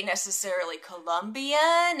 Are they necessarily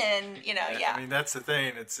Colombian? And yeah. I mean, that's the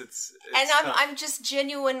thing. It's and I'm just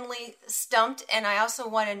genuinely stumped, and I also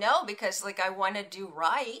want to know because, like, I want to do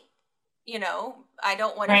right. I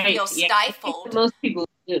don't want to feel stifled. Yeah. Most people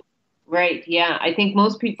do. Right. Yeah. I think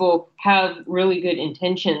most people have really good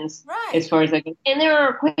intentions, as far as I can. And there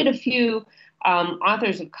are quite a few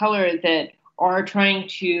authors of color that are trying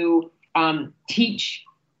to teach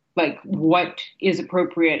like what is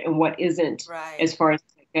appropriate and what isn't, as far as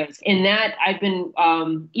it goes. And that I've been,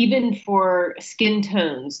 even for skin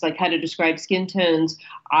tones, like how to describe skin tones,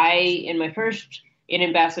 in my first in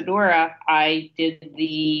Ambassadora, I did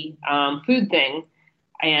the food thing,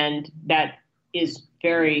 and that's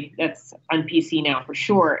on PC now for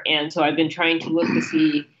sure. And so I've been trying to look to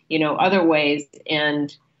see, other ways.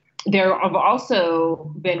 And there have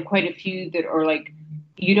also been quite a few that are like,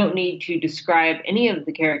 you don't need to describe any of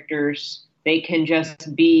the characters. They can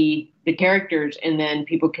just be the characters, and then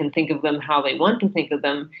people can think of them how they want to think of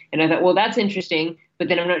them. And I thought, well, that's interesting. But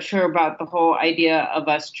then I'm not sure about the whole idea of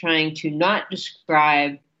us trying to not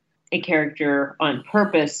describe a character on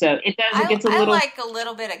purpose. So it does. It gets a little. I like a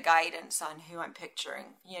little bit of guidance on who I'm picturing.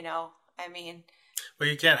 I mean. Well,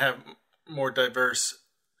 you can't have more diverse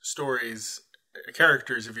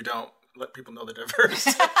characters if you don't let people know they're diverse.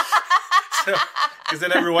 Because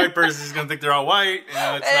then every white person is going to think they're all white. It's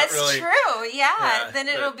That's not really true. Yeah. Then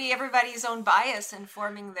it'll be everybody's own bias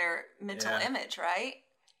informing their mental image, right?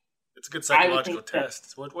 It's a good psychological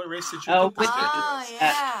test. What race did you think this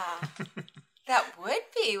yeah. That would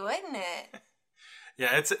be, wouldn't it?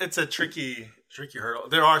 Yeah, it's a tricky hurdle.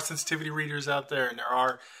 There are sensitivity readers out there, and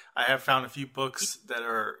I have found a few books that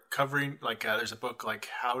are covering, like there's a book like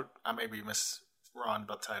I may be wrong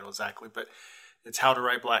about the title exactly, but it's How to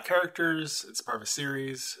Write Black Characters. It's part of a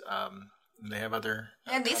series. And they have other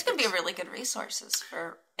and these could be really good resources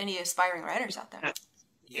for any aspiring writers out there.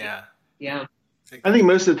 Yeah. Yeah. I think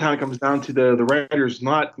most of the time it comes down to the writers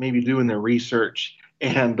not maybe doing their research.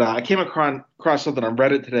 And I came across something on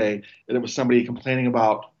Reddit today, and it was somebody complaining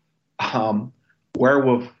about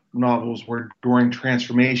werewolf novels where during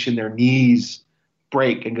transformation their knees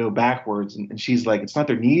break and go backwards. And she's like, it's not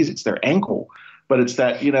their knees, it's their ankle. But it's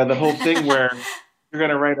that, the whole thing where you're going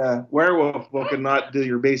to write a werewolf book and not do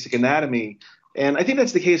your basic anatomy. And I think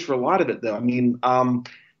that's the case for a lot of it, though. I mean,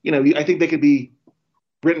 I think they could be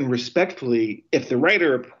written respectfully if the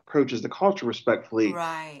writer approaches the culture respectfully.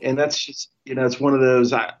 Right. And that's just, it's one of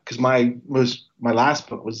those, because my last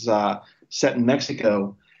book was set in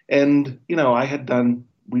Mexico. And,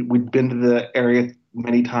 we'd been to the area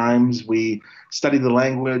many times. We studied the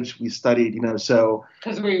language. We studied, so.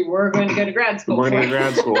 Because we were going to go to grad school. We're going to go to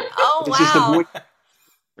grad school. Oh, it's wow.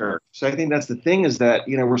 Just so I think that's the thing is that,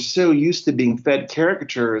 we're so used to being fed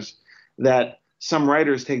caricatures that some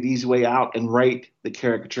writers take the easy way out and write the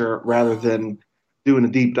caricature rather than doing a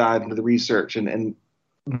deep dive into the research and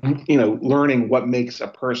learning what makes a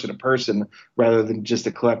person rather than just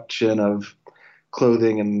a collection of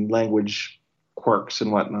clothing and language quirks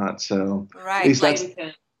and whatnot. So Right. at least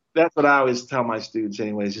Like that's what I always tell my students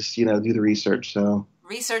anyways, just, do the research. So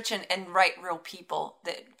research and write real people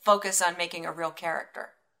that focus on making a real character.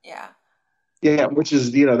 Yeah. Yeah, which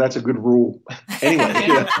is, that's a good rule. Anyway.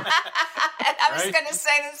 I was going to say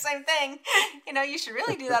the same thing. You should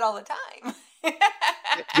really do that all the time.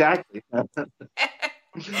 Exactly.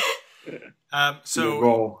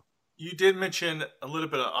 So you did mention a little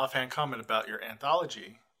bit of offhand comment about your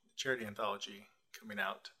anthology, charity anthology coming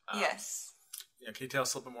out. Yes. Can you tell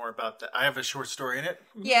us a little bit more about that? I have a short story in it.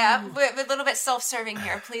 Yeah, we're a little bit self-serving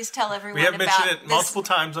here. Please tell everyone We have about mentioned it multiple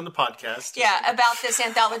times on the podcast. Yeah, about this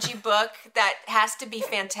anthology book that has to be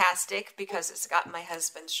fantastic because it's got my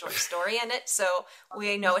husband's short story in it. So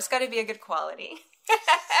we know it's got to be a good quality.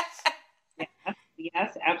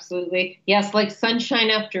 Yes, absolutely. Yes, like Sunshine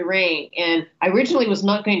After Rain. And I originally was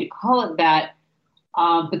not going to call it that.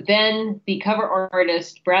 But then the cover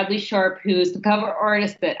artist, Bradley Sharp, who is the cover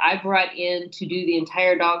artist that I brought in to do the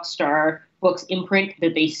entire Dog Star Books imprint,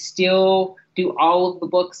 that they still do all of the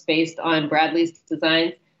books based on Bradley's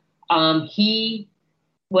designs.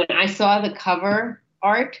 When I saw the cover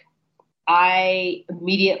art, I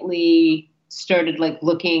immediately started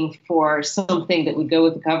looking for something that would go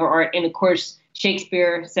with the cover art. And of course,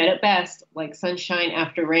 Shakespeare said it best, like Sunshine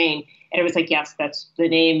After Rain. And it was like, yes, that's the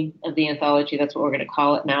name of the anthology. That's what we're going to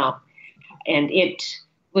call it now. And it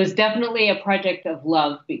was definitely a project of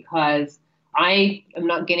love because I am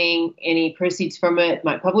not getting any proceeds from it.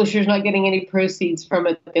 My publisher's not getting any proceeds from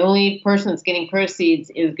it. The only person that's getting proceeds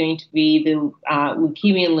is going to be the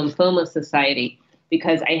Leukemia and Lymphoma Society,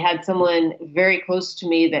 because I had someone very close to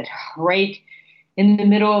me that right in the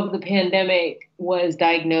middle of the pandemic was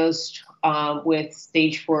diagnosed with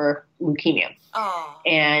stage 4 leukemia. Oh.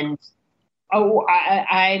 And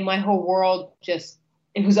my whole world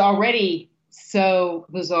it was already so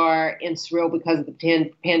bizarre and surreal because of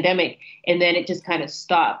the pandemic. And then it just kind of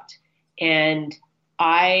stopped. And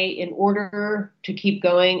in order to keep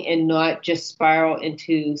going and not just spiral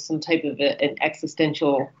into some type of an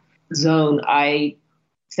existential zone, I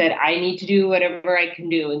said, I need to do whatever I can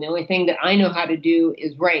do. And the only thing that I know how to do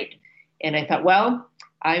is write. And I thought, well,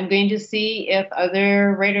 I'm going to see if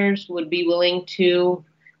other writers would be willing to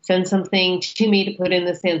send something to me to put in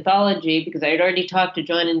this anthology, because I had already talked to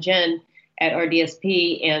John and Jen at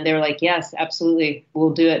RDSP, and they were like, yes, absolutely,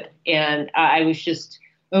 we'll do it. And I was just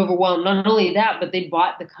overwhelmed. Not only that, but they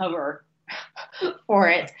bought the cover for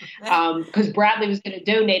it because Bradley was going to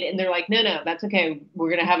donate it. And they're like, no, that's okay. We're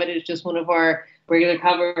going to have it as just one of our regular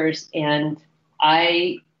covers. And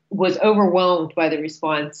I was overwhelmed by the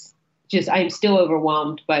response. I'm still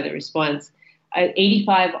overwhelmed by the response.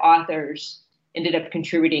 85 authors ended up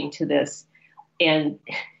contributing to this. And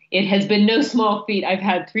it has been no small feat. I've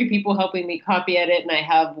had 3 people helping me copy edit, and I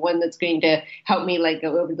have one that's going to help me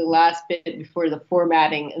go over the last bit before the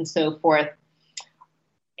formatting and so forth.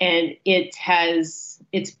 And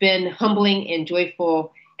it's been humbling and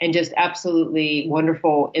joyful and just absolutely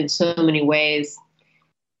wonderful in so many ways.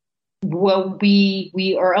 Well,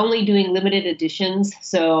 we are only doing limited editions.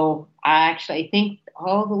 So I think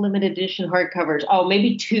all the limited edition hardcovers,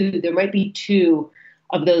 maybe 2, there might be 2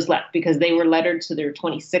 of those left because they were lettered. So there are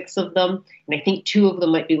 26 of them. And I think 2 of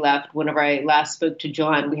them might be left. Whenever I last spoke to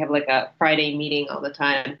John, we have a Friday meeting all the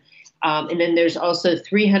time. And then there's also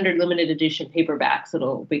 300 limited edition paperbacks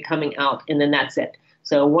that'll be coming out. And then that's it.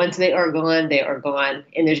 So once they are gone, they are gone.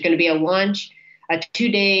 And there's going to be a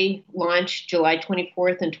 2-day launch, July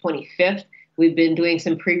 24th and 25th. We've been doing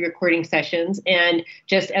some pre-recording sessions. And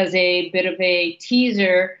just as a bit of a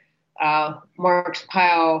teaser, Marks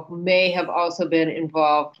Pyle may have also been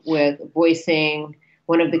involved with voicing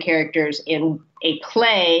one of the characters in a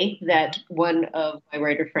play that one of my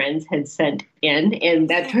writer friends had sent in. And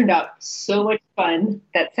that turned out so much fun.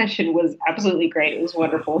 That session was absolutely great. It was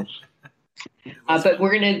wonderful. But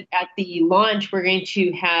we're going to, at the launch, we're going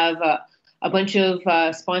to have a bunch of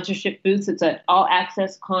sponsorship booths. It's an all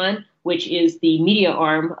access con, which is the media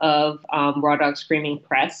arm of Raw Dog Screaming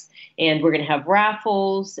Press. And we're going to have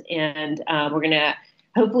raffles, and we're going to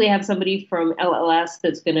hopefully have somebody from LLS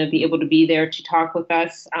that's going to be able to be there to talk with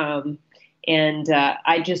us. And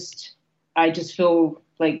I just feel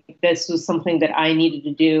like this was something that I needed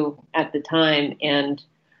to do at the time. And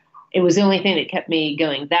it was the only thing that kept me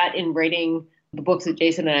going. That in writing the books that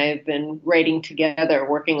Jason and I have been writing together,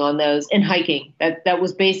 working on those, and hiking. That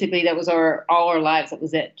was all our lives. That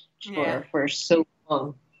was it for so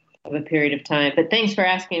long of a period of time. But thanks for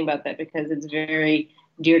asking about that, because it's very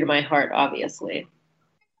dear to my heart, obviously.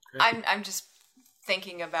 I'm just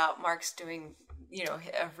thinking about Mark's doing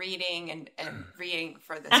reading and reading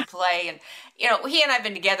for this play. And, he and I have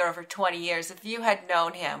been together over 20 years. If you had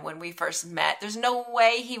known him when we first met, there's no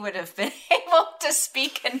way he would have been able to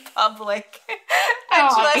speak in public and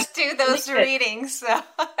just do those readings. So.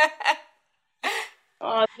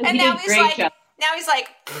 And now he's like,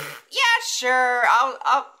 yeah, sure.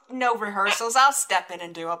 I'll no rehearsals. I'll step in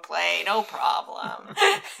and do a play. No problem.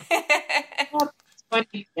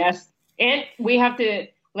 Funny. Yes. And we have to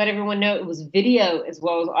let everyone know it was video as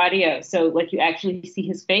well as audio. So you actually see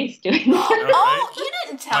his face doing it. Oh, you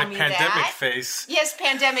didn't tell me that. My pandemic face. Yes,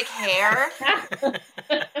 pandemic hair.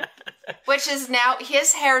 Which is now,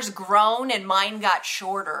 his hair's grown and mine got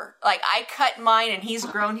shorter. I cut mine and he's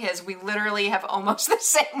grown his. We literally have almost the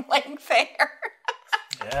same length hair.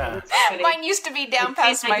 Yeah. Mine used to be down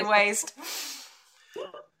past my waist.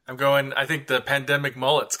 I think the pandemic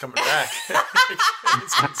mullet's coming back.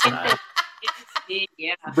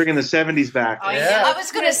 Yeah. Bringing the 70s back. Oh, yeah. I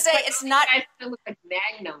was going to say, it's not... I still look like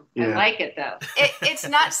Magnum. Yeah. I like it, though. It's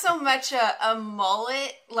not so much a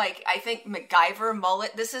mullet, I think MacGyver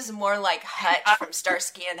mullet. This is more like Hutch from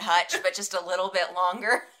Starsky and Hutch, but just a little bit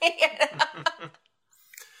longer.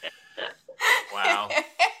 Wow.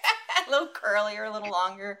 A little curlier, a little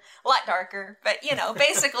longer, a lot darker, but,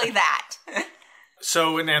 basically that.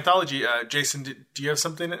 So in Anthology, Jason, do you have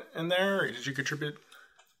something in there, or did you contribute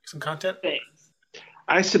some content? Thanks.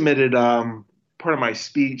 I submitted part of my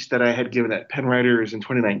speech that I had given at Penn Writers in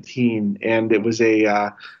 2019, and it was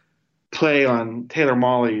a play on Taylor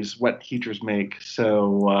Mawley's What Teachers Make.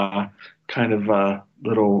 So kind of a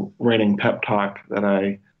little writing pep talk that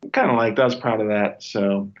I kind of liked. I was proud of that.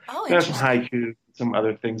 So there's some haiku, some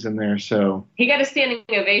other things in there. So he got a standing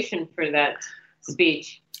ovation for that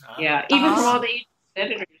speech. Yeah, even from all the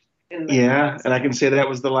editors. Yeah, and I can say that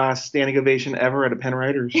was the last standing ovation ever at a Penn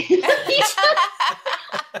Writers.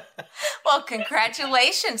 Well,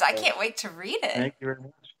 congratulations. I can't wait to read it. Thank you very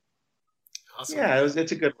much. Awesome. Yeah,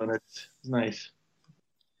 it's a good one. It's nice.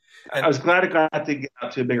 And I was glad it got to get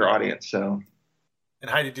out to a bigger audience. So. And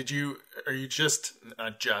Heidi, are you just,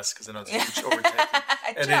 not just, because I know it's overtaking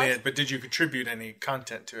editing it, but did you contribute any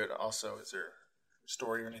content to it also? Is there a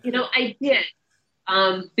story or anything? I did.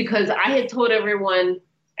 Because I had told everyone,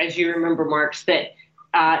 as you remember, Marks, that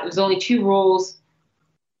it was only 2 rules,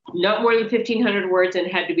 not more than 1,500 words, and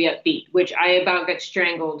had to be upbeat, which I about got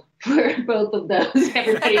strangled for both of those.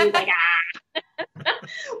 Everybody was like, ah.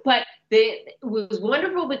 But it was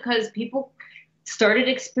wonderful because people started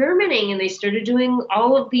experimenting and they started doing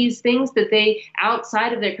all of these things that they,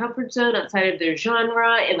 outside of their comfort zone, outside of their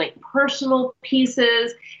genre, and personal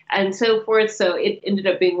pieces and so forth. So it ended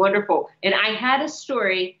up being wonderful. And I had a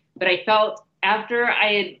story, but I felt after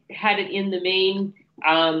I had it in the main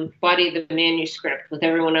body of the manuscript with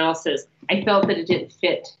everyone else's, I felt that it didn't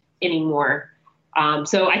fit anymore.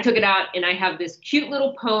 So I took it out, and I have this cute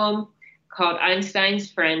little poem called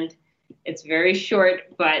Einstein's Friend. It's very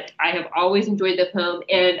short, but I have always enjoyed the poem,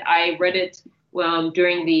 and I read it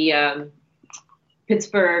during the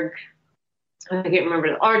Pittsburgh, I can't remember,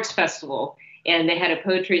 the Arts Festival, and they had a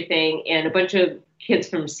poetry thing, and a bunch of kids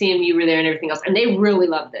from CMU were there and everything else, and they really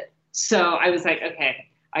loved it. So I was like, okay,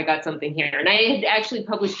 I got something here. And I had actually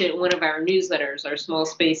published it in one of our newsletters, our Small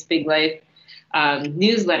Space, Big Life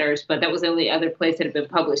newsletters, but that was the only other place that had been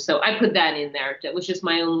published. So I put that in there. It was just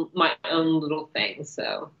my own little thing.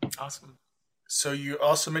 So awesome. So you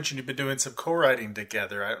also mentioned you've been doing some co-writing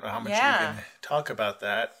together. I don't know how much you can talk about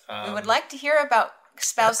that. We would like to hear about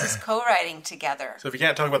spouses co-writing together. So if you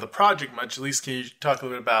can't talk about the project much, at least can you talk a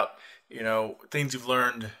little bit about, things you've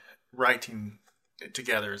learned writing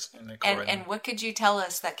together in the co-writing? And what could you tell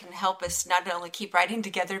us that can help us not only keep writing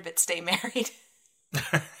together, but stay married?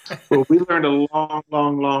 Well, we learned a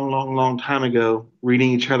long time ago,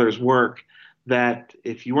 reading each other's work, that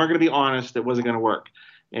if you weren't going to be honest, it wasn't going to work.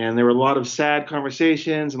 And there were a lot of sad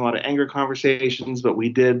conversations and a lot of anger conversations, but we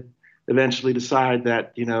did eventually decide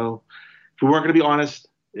that, if we weren't going to be honest,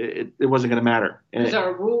 it wasn't going to matter. Because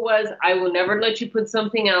our rule was, I will never let you put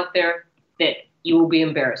something out there that you will be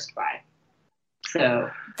embarrassed by. So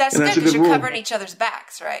that's good because you're covering each other's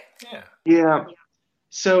backs, right? Yeah.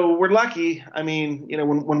 So we're lucky. I mean,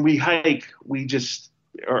 when we hike, we just,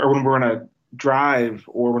 or when we're on a drive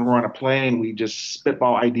or when we're on a plane, we just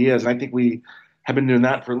spitball ideas. And I think we have been doing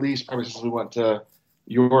that for at least probably since we went to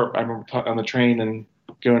Europe. I remember on the train and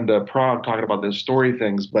going to Prague talking about those story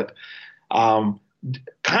things, but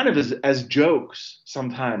kind of as jokes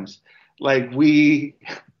sometimes. Like we,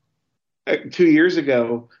 2 years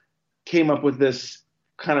ago, came up with this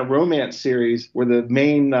kind of romance series where the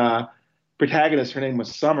main protagonist, her name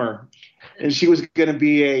was Summer, and she was going to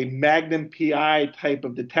be a Magnum PI type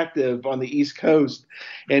of detective on the East Coast.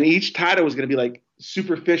 And each title was going to be like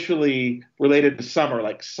superficially related to summer,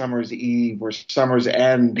 like Summer's Eve or Summer's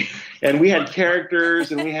End. And we had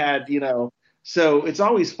characters and we had, so it's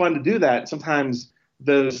always fun to do that. Sometimes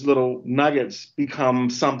those little nuggets become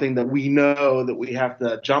something that we know that we have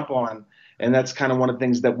to jump on. And that's kind of one of the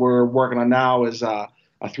things that we're working on now is a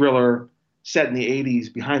thriller set in the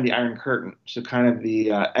 80s behind the Iron Curtain. So kind of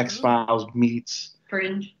the X-Files meets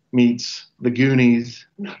Fringe. Meets the Goonies,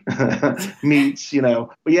 meets,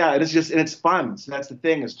 But yeah, it's fun. So that's the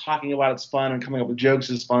thing, is talking about it's fun and coming up with jokes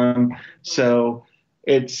is fun. So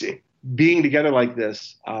it's being together like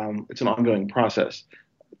this. It's an ongoing process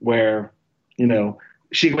where,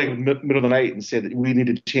 she can wake up in the middle of the night and say that we need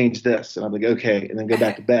to change this. And I'm like, okay, and then go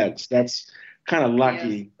back to bed. So that's kind of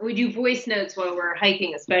lucky. Yes. We do voice notes while we're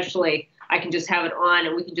hiking, especially. I can just have it on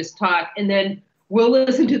and we can just talk. And then we'll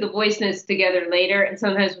listen to the voice notes together later. And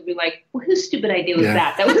sometimes we'll be like, well, whose stupid idea was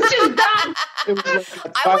that? That was just done. It was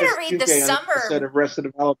like I want to read the summer. Instead of Arrested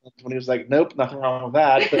Development, when he was like, nope, nothing wrong with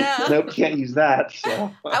that. But nope, can't use that. So.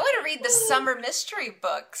 I want to read the summer mystery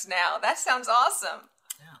books now. That sounds awesome.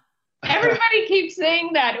 Everybody keeps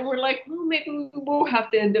saying that, and we're like, well, maybe we will have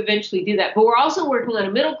to eventually do that. But we're also working on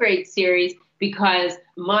a middle grade series because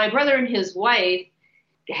my brother and his wife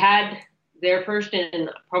had their first and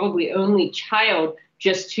probably only child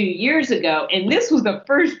just 2 years ago. And this was the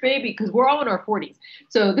first baby, because we're all in our 40s.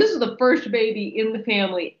 So this was the first baby in the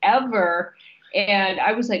family ever. And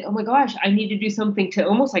I was like, oh my gosh, I need to do something to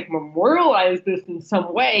almost like memorialize this in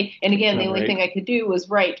some way. And again, the only thing I could do was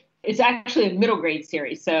write. It's actually a middle grade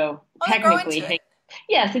series. So technically,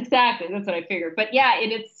 yes, exactly. That's what I figured. But yeah,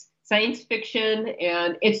 and it's science fiction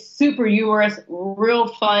and it's super humorous, real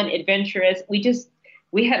fun, adventurous.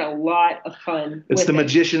 We had a lot of fun. It's the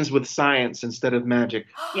magicians with science instead of magic.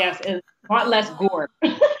 Yes, and a lot less gore.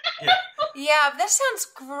 Yeah, that sounds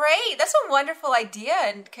great. That's a wonderful idea,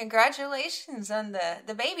 and congratulations on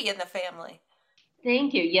the baby in the family.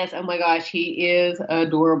 Thank you. Yes. Oh my gosh, he is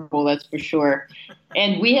adorable. That's for sure.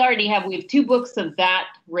 And we have 2 books of that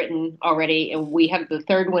written already, and we have the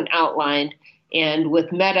third one outlined. And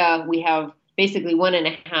with Meta, we have basically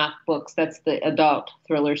 1.5 books. That's the adult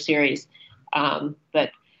thriller series.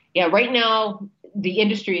 But yeah, right now the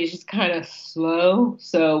industry is just kind of slow.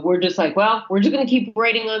 So we're just like, well, we're just going to keep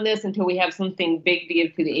writing on this until we have something big to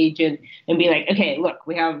give to the agent and be like, okay, look,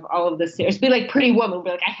 we have all of this. It's be like Pretty Woman.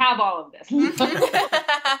 We're like, I have all of this.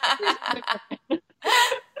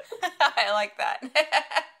 I like that.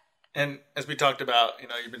 And as we talked about,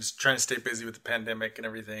 you've been trying to stay busy with the pandemic and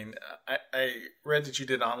everything. I read that you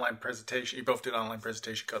did an online presentation. You both did an online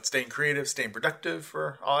presentation called Staying Creative, Staying Productive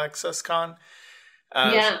for All Access Con. So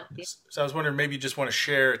I was wondering, maybe you just want to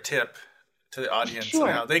share a tip to the audience on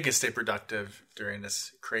how they can stay productive during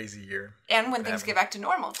this crazy year. And when things get back to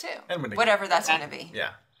normal, too. And whatever that's going to be.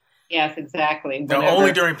 Yeah. Yes, exactly. No,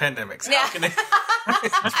 only during pandemics. Yeah. How can they?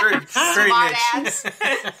 It's very niche.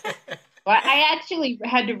 Well, I actually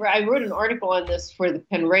I wrote an article on this for the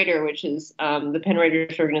Penn Writer, which is the Penn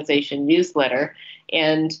Writers Organization newsletter.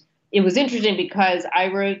 And it was interesting because I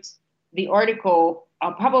wrote the article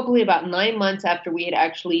probably about 9 months after we had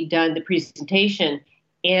actually done the presentation.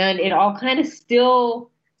 And it all kind of still,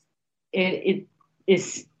 it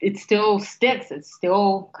still sticks. It's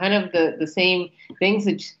still kind of the same things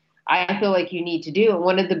that I feel like you need to do. And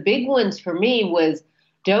one of the big ones for me was,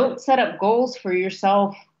 don't set up goals for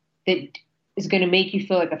yourself that is going to make you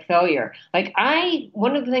feel like a failure.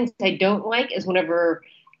 One of the things I don't like is whenever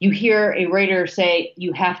you hear a writer say,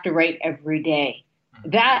 you have to write every day.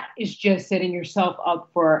 That is just setting yourself up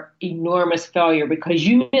for enormous failure, because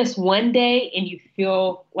you miss one day and you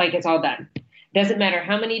feel like it's all done. Doesn't matter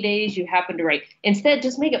how many days you happen to write. Instead,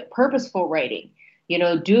 just make it purposeful writing.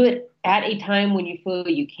 Do it at a time when you feel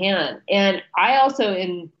you can. And I also,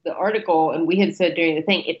 in the article, and we had said during the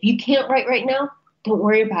thing, if you can't write right now, don't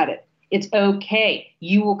worry about it. It's okay.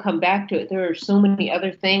 You will come back to it. There are so many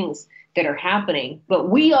other things that are happening. But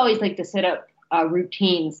we always like to set up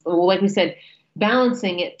routines. Well, like we said,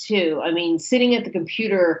 balancing it too. I mean, sitting at the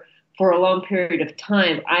computer for a long period of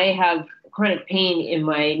time, I have chronic pain in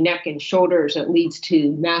my neck and shoulders that leads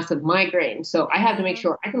to massive migraine. So I have to make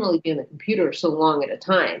sure I can only be on the computer so long at a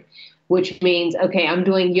time, which means, okay, I'm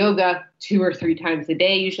doing yoga 2 or 3 times a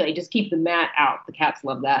day. Usually I just keep the mat out. The cats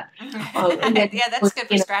love that. And then, yeah, that's good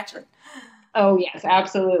for scratching. Oh, yes,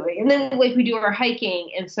 absolutely. And then we do our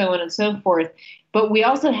hiking and so on and so forth. But we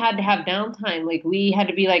also had to have downtime. We had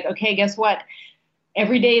to be like, okay, guess what?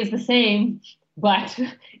 Every day is the same. but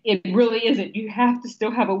it really isn't. You have to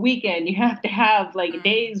still have a weekend. You have to have like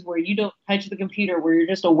days where you don't touch the computer, where you're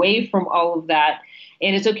just away from all of that.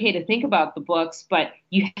 And it's okay to think about the books, but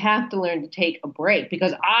you have to learn to take a break,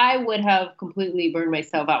 because I would have completely burned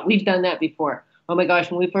myself out. We've done that before. Oh my gosh,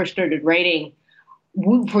 when we first started writing,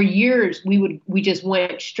 for years, we just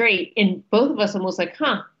went straight, and both of us almost like,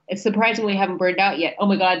 it's surprising we haven't burned out yet. Oh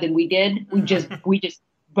my God, then we did. We just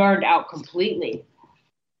burned out completely.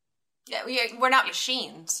 Yeah, we're not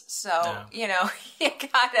machines, so you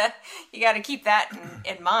gotta keep that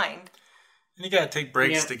in mind. And you gotta take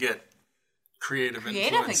breaks to get creative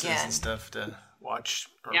influences again. And stuff to watch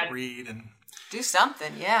or read and do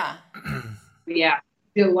something. Yeah. Yeah,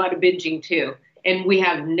 do a lot of binging too. And we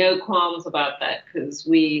have no qualms about that, because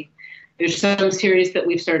there's some series that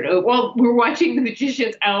we've started. We're watching The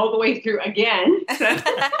Magicians all the way through again.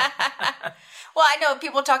 Well, I know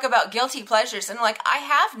people talk about guilty pleasures, and I'm like, I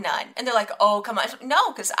have none. And they're like, oh, come on.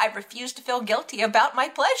 No, because I refuse to feel guilty about my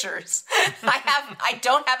pleasures. I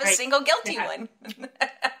don't have a single guilty one. I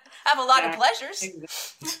have a lot of pleasures.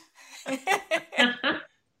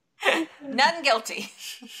 None guilty.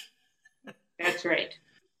 That's right.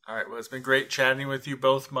 All right. Well, it's been great chatting with you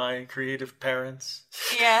both, my creative parents.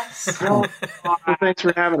 Yes. Well, thanks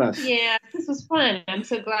for having us. Yeah, this was fun. I'm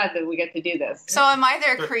so glad that we get to do this. So am I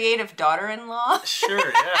their creative daughter-in-law? Sure,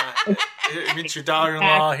 yeah. Meet your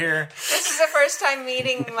daughter-in-law here. This is the first time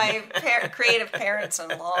meeting my creative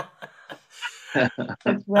parents-in-law.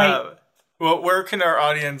 That's right. Well, where can our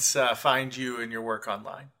audience find you and your work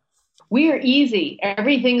online? We are easy.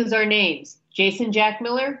 Everything is our names. Jason Jack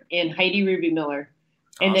Miller and Heidi Ruby Miller.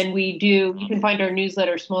 And then you can find our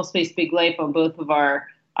newsletter, Small Space, Big Life, on both of our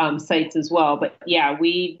sites as well. But yeah,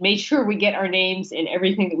 we made sure we get our names and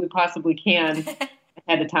everything that we possibly can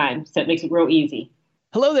ahead of time. So it makes it real easy.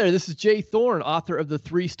 Hello there. This is Jay Thorne, author of The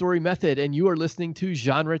 3-Story Method, and you are listening to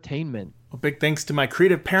Genretainment. Well, big thanks to my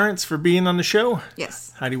creative parents for being on the show.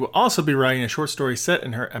 Yes. Heidi will also be writing a short story set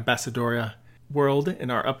in her Ambassadoria world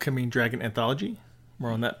in our upcoming Dragon Anthology.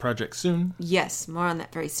 More on that project soon. Yes, more on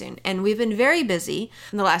that very soon. And we've been very busy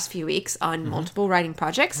in the last few weeks on multiple writing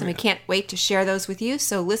projects, and we can't wait to share those with you.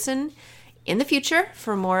 So listen in the future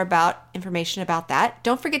for more information about that.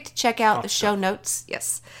 Don't forget to check out the show notes,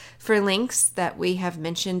 for links that we have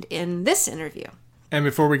mentioned in this interview. And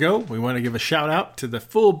before we go, we want to give a shout out to the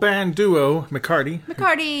full band duo, McCarty.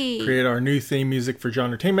 McCarty! Create our new theme music for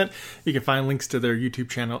Genretainment. You can find links to their YouTube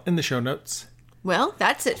channel in the show notes. Well,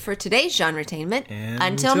 that's it for today's Genretainment. And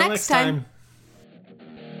until next time.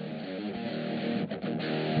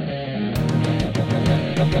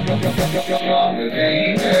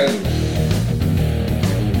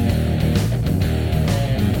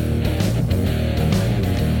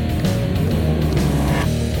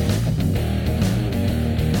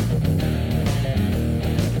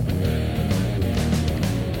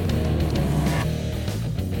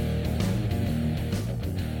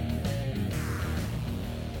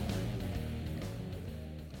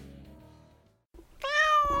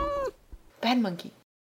 Bad monkey.